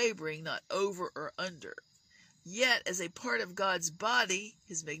co-laboring, not over or under. Yet, as a part of God's body,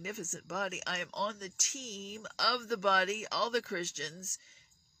 his magnificent body, I am on the team of the body, all the Christians.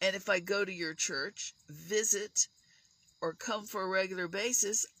 And if I go to your church, visit, or come for a regular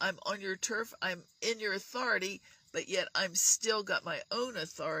basis, I'm on your turf, I'm in your authority, but yet I'm still got my own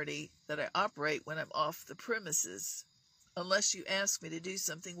authority that I operate when I'm off the premises. Unless you ask me to do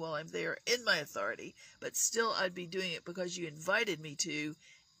something while I'm there in my authority, but still I'd be doing it because you invited me to,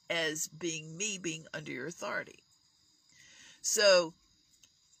 as being me being under your authority. So,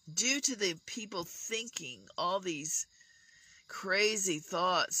 due to the people thinking all these crazy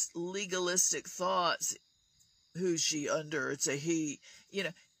thoughts, legalistic thoughts, who's she under? It's a he. You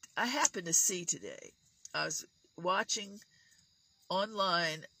know, I happened to see today, I was watching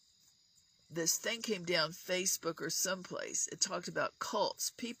online, this thing came down Facebook or someplace. It talked about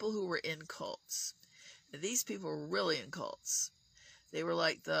cults, people who were in cults. And these people were really in cults. They were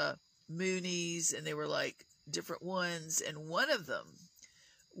like the Moonies, and they were like different ones. And one of them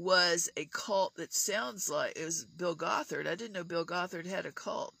was a cult that sounds like, it was Bill Gothard. I didn't know Bill Gothard had a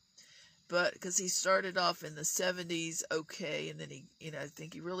cult. But because he started off in the 70s, okay, and then he, I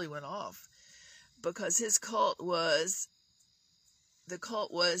think he really went off. Because his cult was, the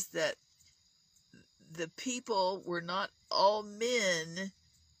cult was that the people were not all men.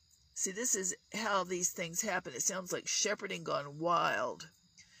 See, this is how these things happen. It sounds like shepherding gone wild.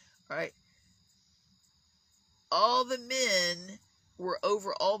 All right? All the men were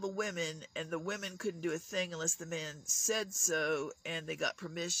over all the women, and the women couldn't do a thing unless the man said so, and they got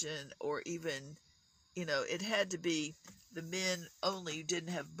permission, or even, it had to be the men only. You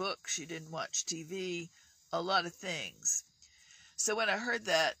didn't have books, you didn't watch TV, a lot of things. So when I heard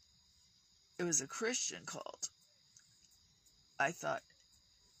that it was a Christian cult, I thought,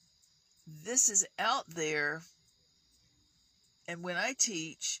 this is out there, and when I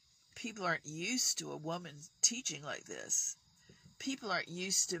teach, people aren't used to a woman teaching like this. People aren't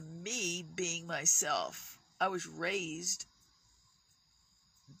used to me being myself. I was raised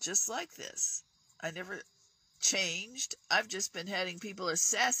just like this. I never changed. I've just been having people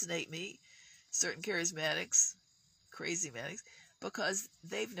assassinate me, certain charismatics, crazy-matics, because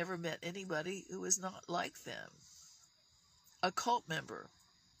they've never met anybody who is not like them. A cult member,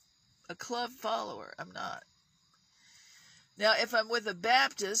 a club follower. I'm not. Now, if I'm with a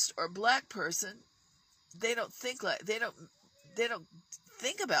Baptist or black person, they don't think about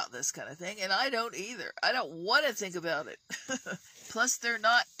this kind of thing, and I don't either. I don't want to think about it. Plus, they're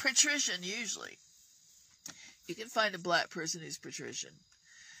not patrician usually. You can find a black person who's patrician,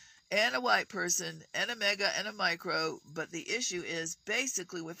 and a white person, and a mega, and a micro, but the issue is,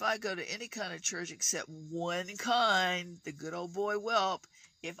 basically, if I go to any kind of church except one kind, the good old boy Welp,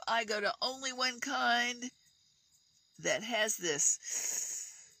 if I go to only one kind that has this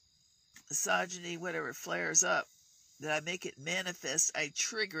misogyny, whatever, flares up, that I make it manifest, I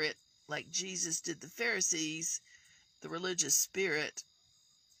trigger it like Jesus did the Pharisees, the religious spirit,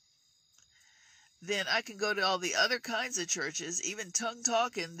 then I can go to all the other kinds of churches, even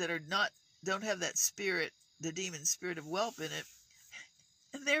tongue-talking, that don't have that spirit, the demon spirit of Welp in it,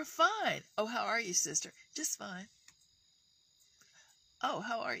 and they're fine. Oh, how are you, sister? Just fine. Oh,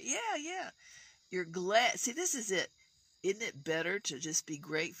 how are you? Yeah. You're glad. See, this is it. Isn't it better to just be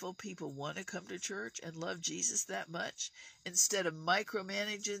grateful people want to come to church and love Jesus that much, instead of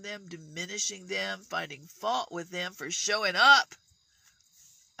micromanaging them, diminishing them, finding fault with them for showing up?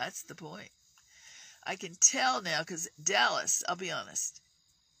 That's the point. I can tell now, because Dallas, I'll be honest,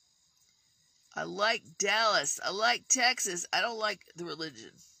 I like Dallas. I like Texas. I don't like the religion.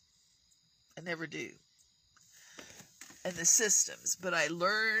 I never do. And the systems. But I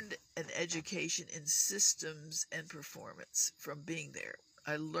learned an education in systems and performance from being there.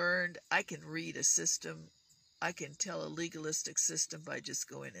 I learned I can read a system. I can tell a legalistic system by just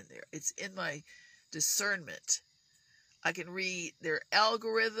going in there. It's in my discernment. I can read their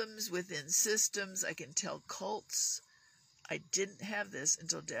algorithms within systems. I can tell cults. I didn't have this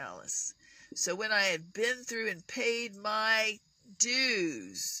until Dallas. So when I had been through and paid my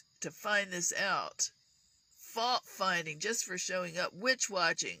dues to find this out, fault finding just for showing up, witch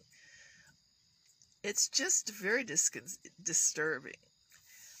watching, it's just very disturbing.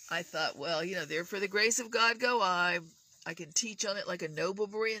 I thought, well, there for the grace of God go I can teach on it like a noble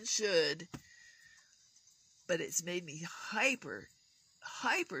Berean should, but it's made me hyper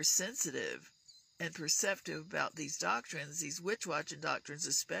sensitive and perceptive about these doctrines, these witch-watching doctrines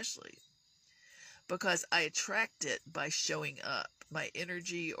especially, because I attract it by showing up, my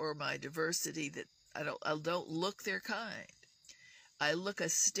energy or my diversity, that I don't look their kind. I look a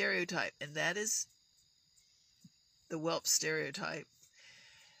stereotype, and that is the Welp stereotype.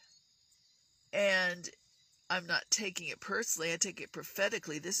 And I'm not taking it personally. I take it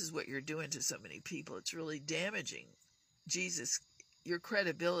prophetically. This is what you're doing to so many people. It's really damaging, Jesus, your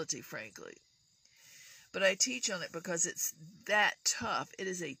credibility, frankly. But I teach on it because it's that tough. It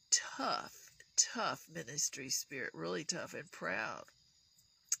is a tough ministry spirit, really tough and proud.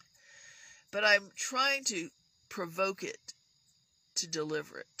 But I'm trying to provoke it to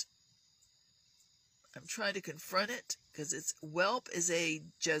deliver it. I'm trying to confront it because Welp is a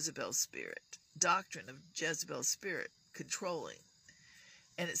Jezebel spirit, doctrine of Jezebel spirit, controlling.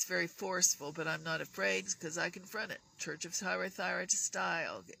 And it's very forceful, but I'm not afraid because I confront it. Church of Thyatira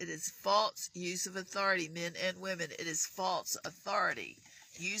style. It is false use of authority, men and women. It is false authority.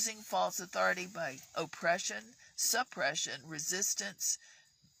 Using false authority by oppression, suppression, resistance,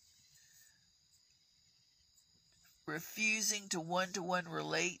 refusing to one-to-one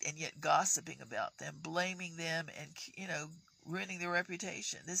relate and yet gossiping about them, blaming them, and, ruining their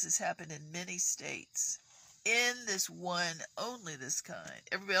reputation. This has happened in many states. In this one, only this kind.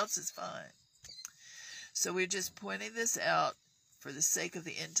 Everybody else is fine. So we're just pointing this out for the sake of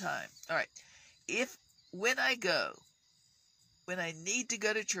the end time. All right. When I need to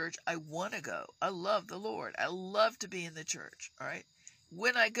go to church, I want to go. I love the Lord. I love to be in the church. All right.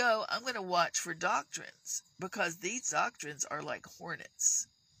 When I go, I'm going to watch for doctrines, because these doctrines are like hornets,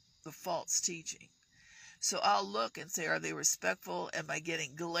 the false teaching. So I'll look and say, are they respectful? Am I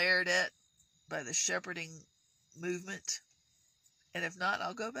getting glared at by the shepherding movement? And if not,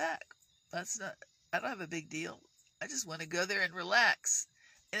 I'll go back. I don't have a big deal. I just want to go there and relax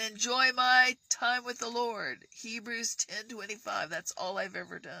and enjoy my time with the Lord. Hebrews 10:25. That's all I've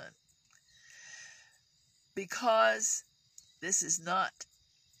ever done. Because this is not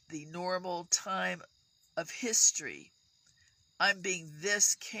the normal time of history. I'm being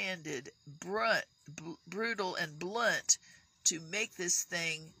this candid, brutal, and blunt to make this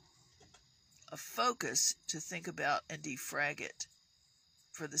thing a focus to think about and defrag it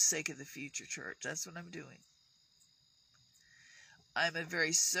for the sake of the future church. That's what I'm doing. I'm a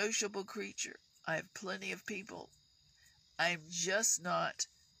very sociable creature. I have plenty of people. I'm just not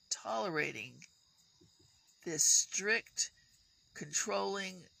tolerating this strict,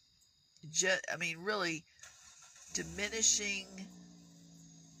 controlling, really diminishing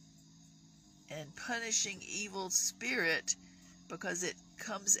and punishing evil spirit, because it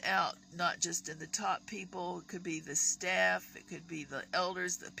comes out not just in the top people. It could be the staff, it could be the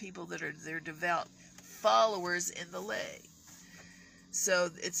elders, the people that are their devout followers in the lay. So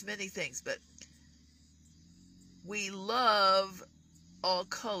it's many things, but we love all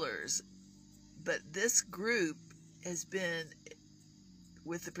colors. But this group has been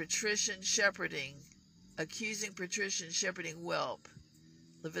with the patrician shepherding, accusing patrician shepherding Welp,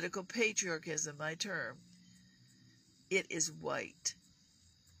 Levitical patriarchism, my term. It is white,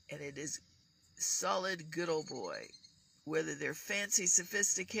 and it is solid good old boy. Whether they're fancy,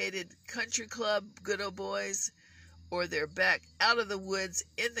 sophisticated country club good old boys, or they're back out of the woods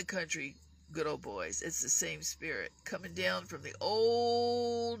in the country good old boys, it's the same spirit coming down from the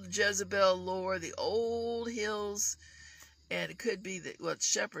old Jezebel lore, the old hills, and it could be that it's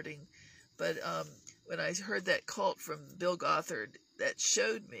shepherding. But when I heard that cult from Bill Gothard, that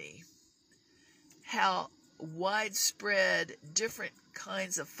showed me how widespread different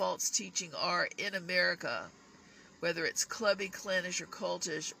kinds of false teaching are in America, whether it's clubby, clannish, or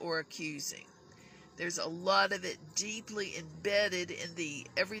cultish, or accusing. There's a lot of it deeply embedded in the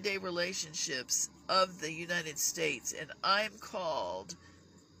everyday relationships of the United States, and I'm called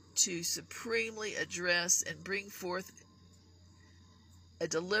to supremely address and bring forth a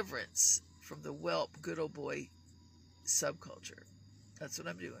deliverance from the Welp good old boy subculture. That's what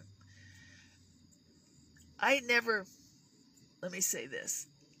I'm doing. Let me say this,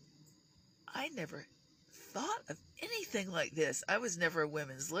 I never thought of anything like this. I was never a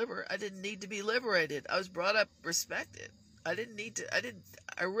women's liberator. I didn't need to be liberated. I was brought up respected. When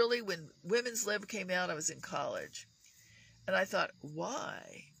women's lib came out, I was in college. And I thought,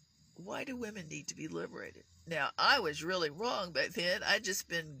 why? why do women need to be liberated? Now, I was really wrong back then. I'd just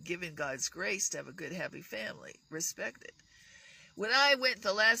been given God's grace to have a good, happy family. Respect it. When I went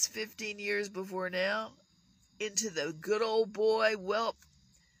the last 15 years before now into the good old boy Welp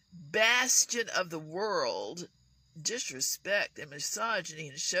bastion of the world, disrespect and misogyny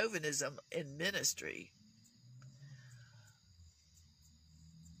and chauvinism in ministry,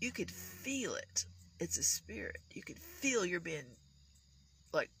 you could feel it. It's a spirit. You could feel you're being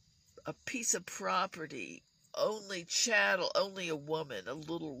like a piece of property, only chattel, only a woman, a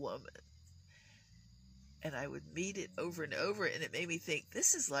little woman. And I would meet it over and over, and it made me think,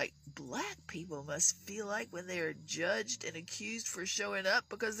 this is like black people must feel like when they are judged and accused for showing up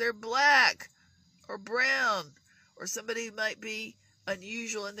because they're black or brown, or somebody might be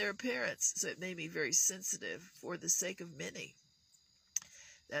unusual in their appearance. So it made me very sensitive for the sake of many.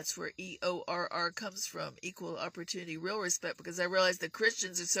 That's where EORR comes from, equal opportunity, real respect, because I realized that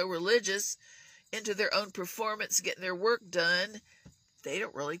Christians are so religious into their own performance, getting their work done, they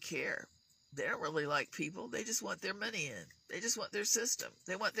don't really care. They don't really like people. They just want their money in. They just want their system.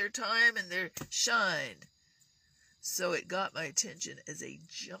 They want their time and their shine. So it got my attention as a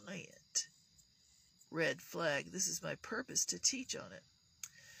giant red flag. This is my purpose, to teach on it.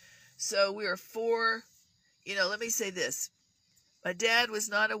 So we are for, let me say this. My dad was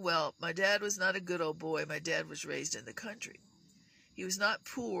not a whelp. My dad was not a good old boy. My dad was raised in the country. He was not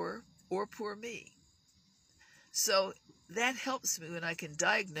poor or poor me. So that helps me when I can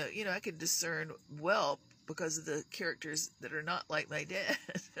diagnose, I can discern Welp because of the characters that are not like my dad.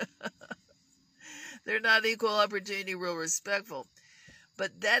 They're not equal opportunity, real respectful.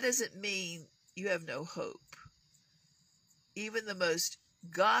 But that doesn't mean you have no hope. Even the most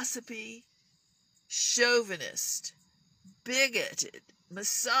gossipy, chauvinist, bigoted,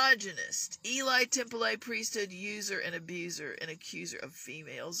 misogynist, Eli Template priesthood user and abuser and accuser of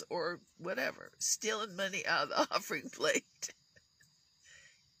females or whatever, stealing money out of the offering plate.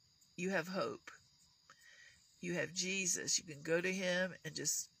 You have hope. You have Jesus. You can go to him and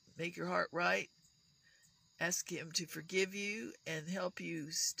just make your heart right. Ask him to forgive you and help you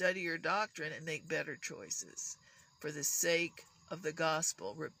study your doctrine and make better choices for the sake of the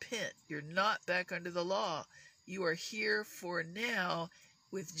gospel. Repent. You're not back under the law. You are here for now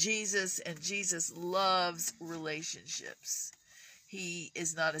with Jesus, and Jesus loves relationships. He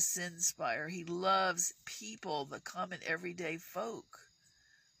is not a sin spire. He loves people, the common everyday folk.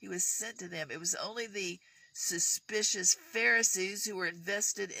 He was sent to them. It was only the suspicious Pharisees who were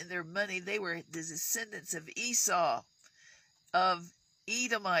invested in their money. They were the descendants of Esau, of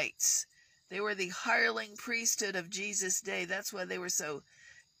Edomites. They were the hireling priesthood of Jesus' day. That's why they were so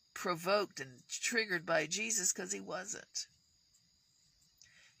provoked and triggered by Jesus, because he wasn't.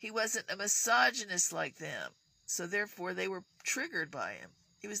 He wasn't a misogynist like them, so therefore they were triggered by him.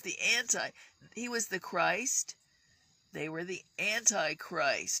 He was the he was the Christ. They were the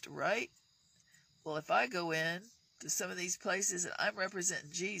Antichrist, right? Well, if I go in to some of these places and I'm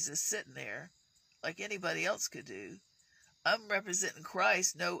representing Jesus sitting there, like anybody else could do, I'm representing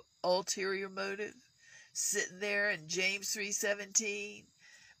Christ, no ulterior motive, sitting there in James 3:17,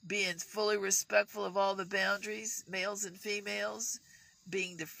 being fully respectful of all the boundaries, males and females,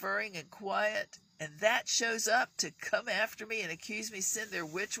 being deferring and quiet, and that shows up to come after me and accuse me sin, they're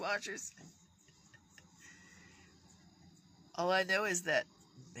witch watchers. All I know is that,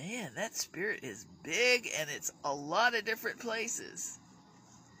 man, that spirit is big and it's a lot of different places.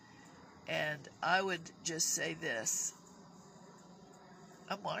 And I would just say this.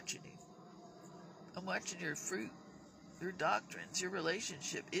 I'm watching you. I'm watching your fruit, your doctrines, your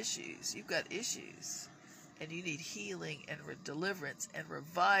relationship issues. You've got issues. And you need healing and deliverance and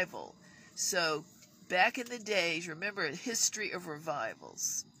revival. So, back in the days, remember a history of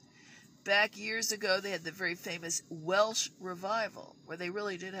revivals. Back years ago, they had the very famous Welsh revival, where they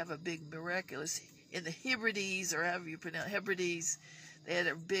really did have a big miraculous, in the Hebrides, or however you pronounce Hebrides, they had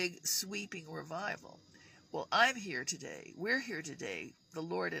a big sweeping revival. Well, I'm here today. We're here today, the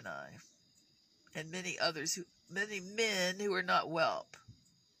Lord and I, and many others, many men who are not Welp,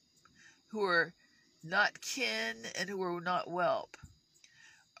 who are not kin, and who are not Welp.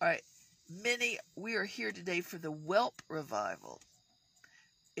 All right, we are here today for the Welp revival.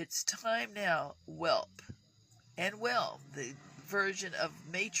 It's time now, Welp and Well, the version of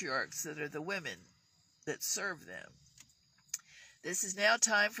matriarchs that are the women that serve them. This is now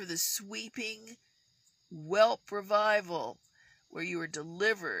time for the sweeping Welp revival, where you are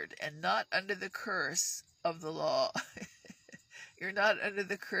delivered and not under the curse of the law. You're not under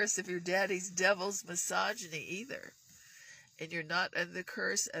the curse of your daddy's devil's misogyny either. And you're not under the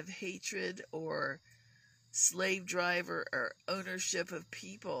curse of hatred or slave driver or ownership of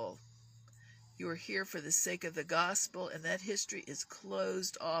people. You are here for the sake of the gospel, and that history is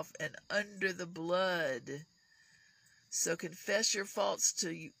closed off and under the blood. So confess your faults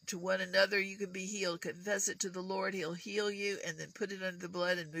to one another. You can be healed. Confess it to the Lord. He'll heal you, and then put it under the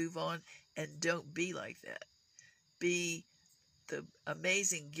blood and move on. And don't be like that. Be the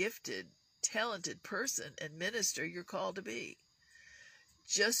amazing, gifted, talented person and minister you're called to be.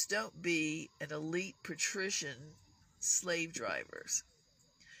 Just don't be an elite patrician slave drivers.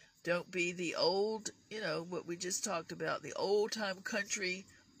 Don't be the old, what we just talked about, the old-time country,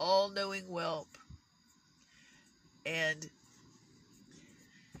 all-knowing whelp. And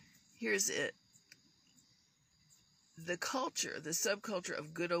here's it. The culture, the subculture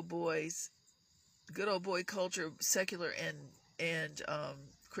of good old boy culture, secular and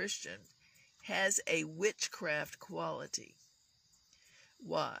Christian, has a witchcraft quality.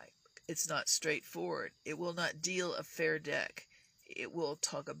 Why? It's not straightforward. It will not deal a fair deck. It will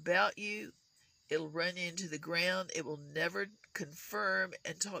talk about you. It'll run you into the ground. It will never confirm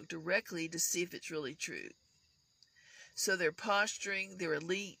and talk directly to see if it's really true. So they're posturing, they're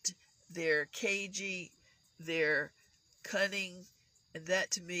elite, they're cagey, they're cunning, and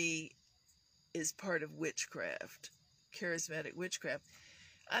that to me is part of witchcraft, charismatic witchcraft.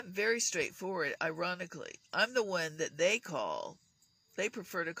 I'm very straightforward, ironically. I'm the one that they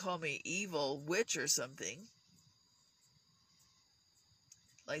prefer to call me evil witch or something,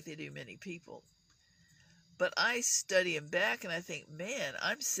 like they do many people. But I study them back and I think, man,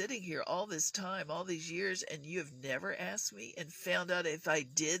 I'm sitting here all this time, all these years, and you have never asked me and found out if I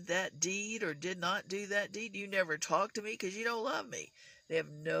did that deed or did not do that deed. You never talk to me because you don't love me. They have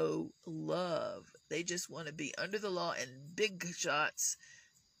no love. They just want to be under the law and big shots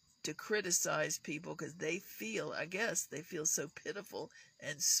to criticize people because they feel so pitiful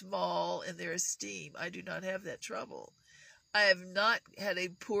and small in their esteem. I do not have that trouble. I have not had a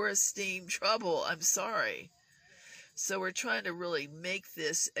poor esteem trouble. I'm sorry. So we're trying to really make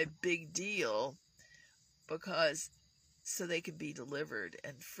this a big deal so they can be delivered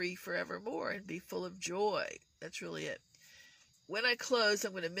and free forevermore and be full of joy. That's really it. When I close,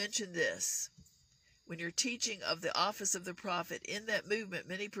 I'm going to mention this. When you're teaching of the office of the prophet, in that movement,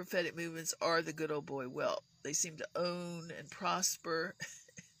 many prophetic movements are the good old boy whelp. They seem to own and prosper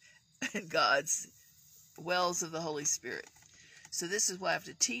in God's wells of the Holy Spirit. So this is why I have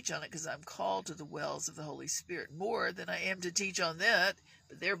to teach on it, because I'm called to the wells of the Holy Spirit more than I am to teach on that.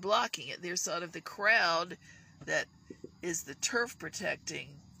 But they're blocking it. They're sort of the crowd that is the turf protecting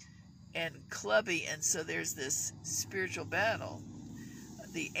and CLUBBY, and so there's this spiritual battle,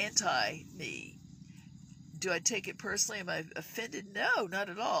 the anti-me. Do I take it personally? Am I offended? No, not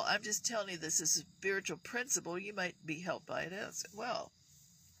at all. I'm just telling you this is a spiritual principle. You might be helped by it as well.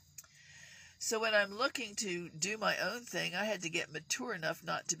 So when I'm looking to do my own thing, I had to get mature enough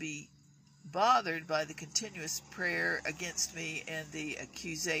not to be bothered by the continuous prayer against me and the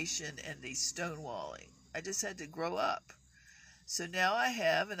accusation and the stonewalling. I just had to grow up. So now I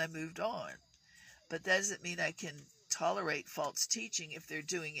have, and I moved on. But that doesn't mean I can tolerate false teaching if they're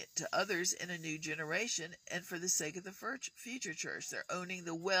doing it to others in a new generation and for the sake of the future church. They're owning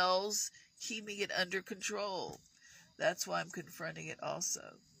the wells, keeping it under control. That's why I'm confronting it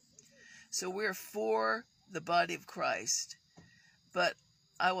also. So we're for the body of Christ. But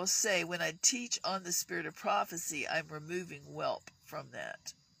I will say, when I teach on the spirit of prophecy, I'm removing Welp from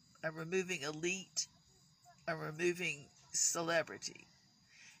that. I'm removing elite. I'm removing celebrity.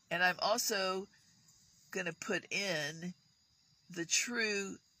 And I'm also going to put in the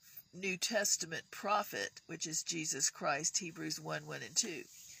true New Testament prophet, which is Jesus Christ, Hebrews 1:1 and 2.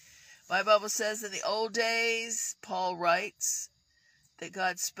 My Bible says in the old days, Paul writes, that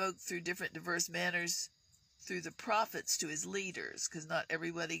God spoke through different diverse manners through the prophets to his leaders, because not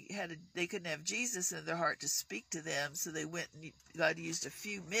everybody they couldn't have Jesus in their heart to speak to them, so they went and God used a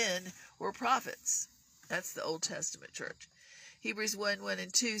few men who were prophets. That's the Old Testament church. Hebrews 1:1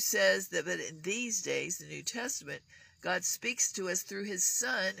 and 2 says that but in these days, the New Testament, God speaks to us through his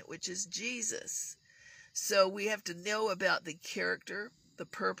Son, which is Jesus. So we have to know about the character, the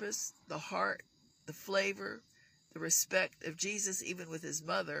purpose, the heart, the flavor, the respect of Jesus, even with his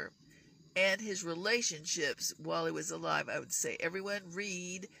mother, and his relationships while he was alive. I would say everyone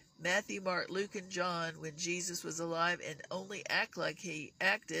read Matthew, Mark, Luke, and John when Jesus was alive, and only act like he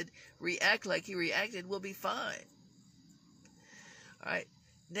acted, react like he reacted, will be fine. All right,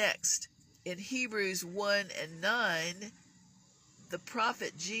 next, in Hebrews 1:9, the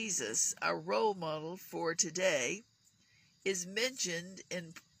prophet Jesus, our role model for today, is mentioned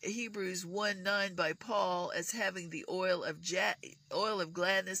in Hebrews 1:9 by Paul as having the oil of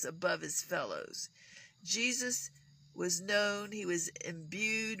gladness above his fellows. Jesus was known, he was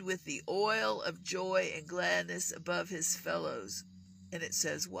imbued with the oil of joy and gladness above his fellows. And it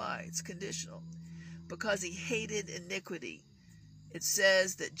says why. It's conditional. Because he hated iniquity. It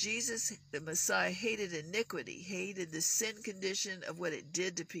says that Jesus, the Messiah, hated iniquity, hated the sin condition of what it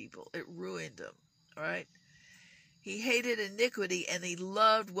did to people. It ruined them, all right? He hated iniquity and he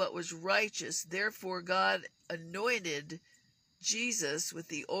loved what was righteous. Therefore, God anointed Jesus with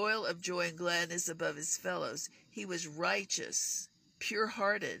the oil of joy and gladness above his fellows. He was righteous,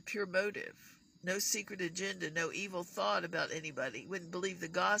 pure-hearted, pure motive, no secret agenda, no evil thought about anybody. Wouldn't believe the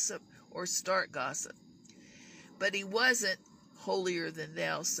gossip or start gossip. But he wasn't holier than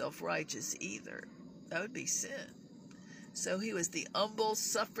thou, self-righteous either. That would be sin. So he was the humble,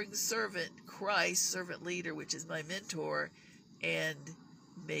 suffering servant, Christ, servant leader, which is my mentor, and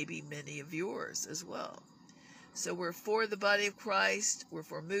maybe many of yours as well. So we're for the body of Christ. We're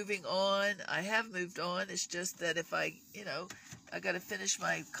for moving on. I have moved on. It's just that if I got to finish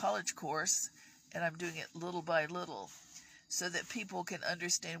my college course, and I'm doing it little by little, so that people can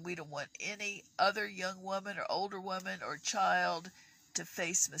understand we don't want any other young woman or older woman or child to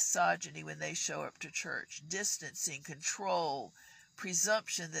face misogyny when they show up to church. Distancing, control,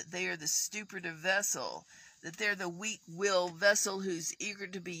 presumption that they are the stupider vessel, that they're the weak-willed vessel who's eager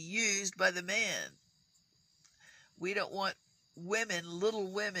to be used by the man. We don't want women,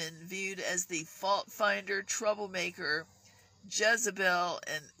 little women, viewed as the fault finder, troublemaker, Jezebel,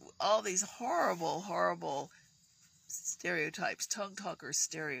 and all these horrible, horrible stereotypes, tongue talker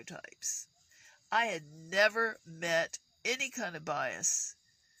stereotypes. I had never met any kind of bias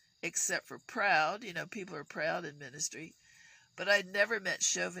except for proud. People are proud in ministry. But I'd never met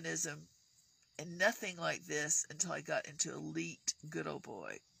chauvinism and nothing like this until I got into elite good old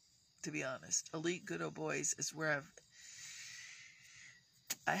boy, to be honest. Elite good old boys is where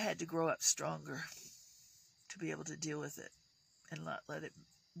I had to grow up stronger to be able to deal with it and not let it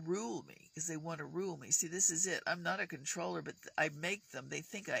rule me, because they want to rule me. See, this is it. I'm not a controller, but I make them. They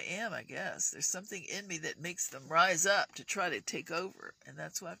think I am, I guess. There's something in me that makes them rise up to try to take over, and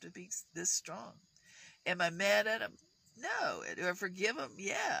that's why I have to be this strong. Am I mad at them? No. Do I forgive them?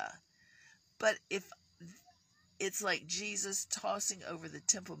 Yeah. But if it's like Jesus tossing over the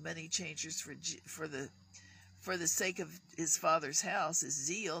temple money changers for the sake of his Father's house, his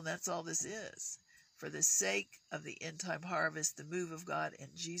zeal, and that's all this is. For the sake of the end-time harvest, the move of God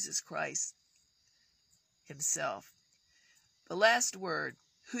and Jesus Christ himself. The last word,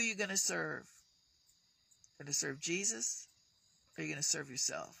 who are you going to serve? Going to serve Jesus? Or are you going to serve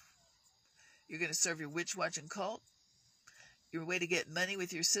yourself? You're going to serve your witch-watching cult? Your way to get money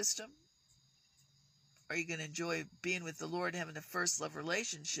with your system? Or are you going to enjoy being with the Lord, having a first love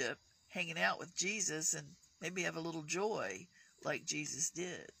relationship, hanging out with Jesus, and maybe have a little joy like Jesus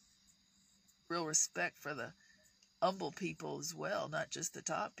did? Real respect for the humble people as well, not just the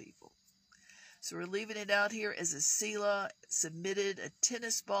top people. So we're leaving it out here as a Selah, submitted, a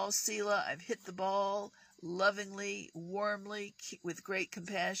tennis ball Selah. I've hit the ball lovingly, warmly, with great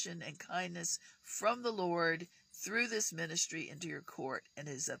compassion and kindness from the Lord through this ministry into your court, and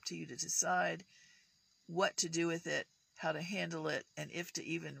it is up to you to decide what to do with it, how to handle it, and if to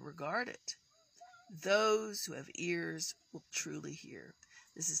even regard it. Those who have ears will truly hear.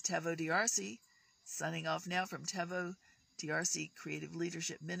 This is Tevo DRC, signing off now from Tevo DRC Creative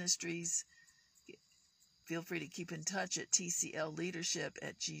Leadership Ministries. Feel free to keep in touch at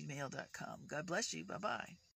tclleadership@gmail.com. God bless you. Bye-bye.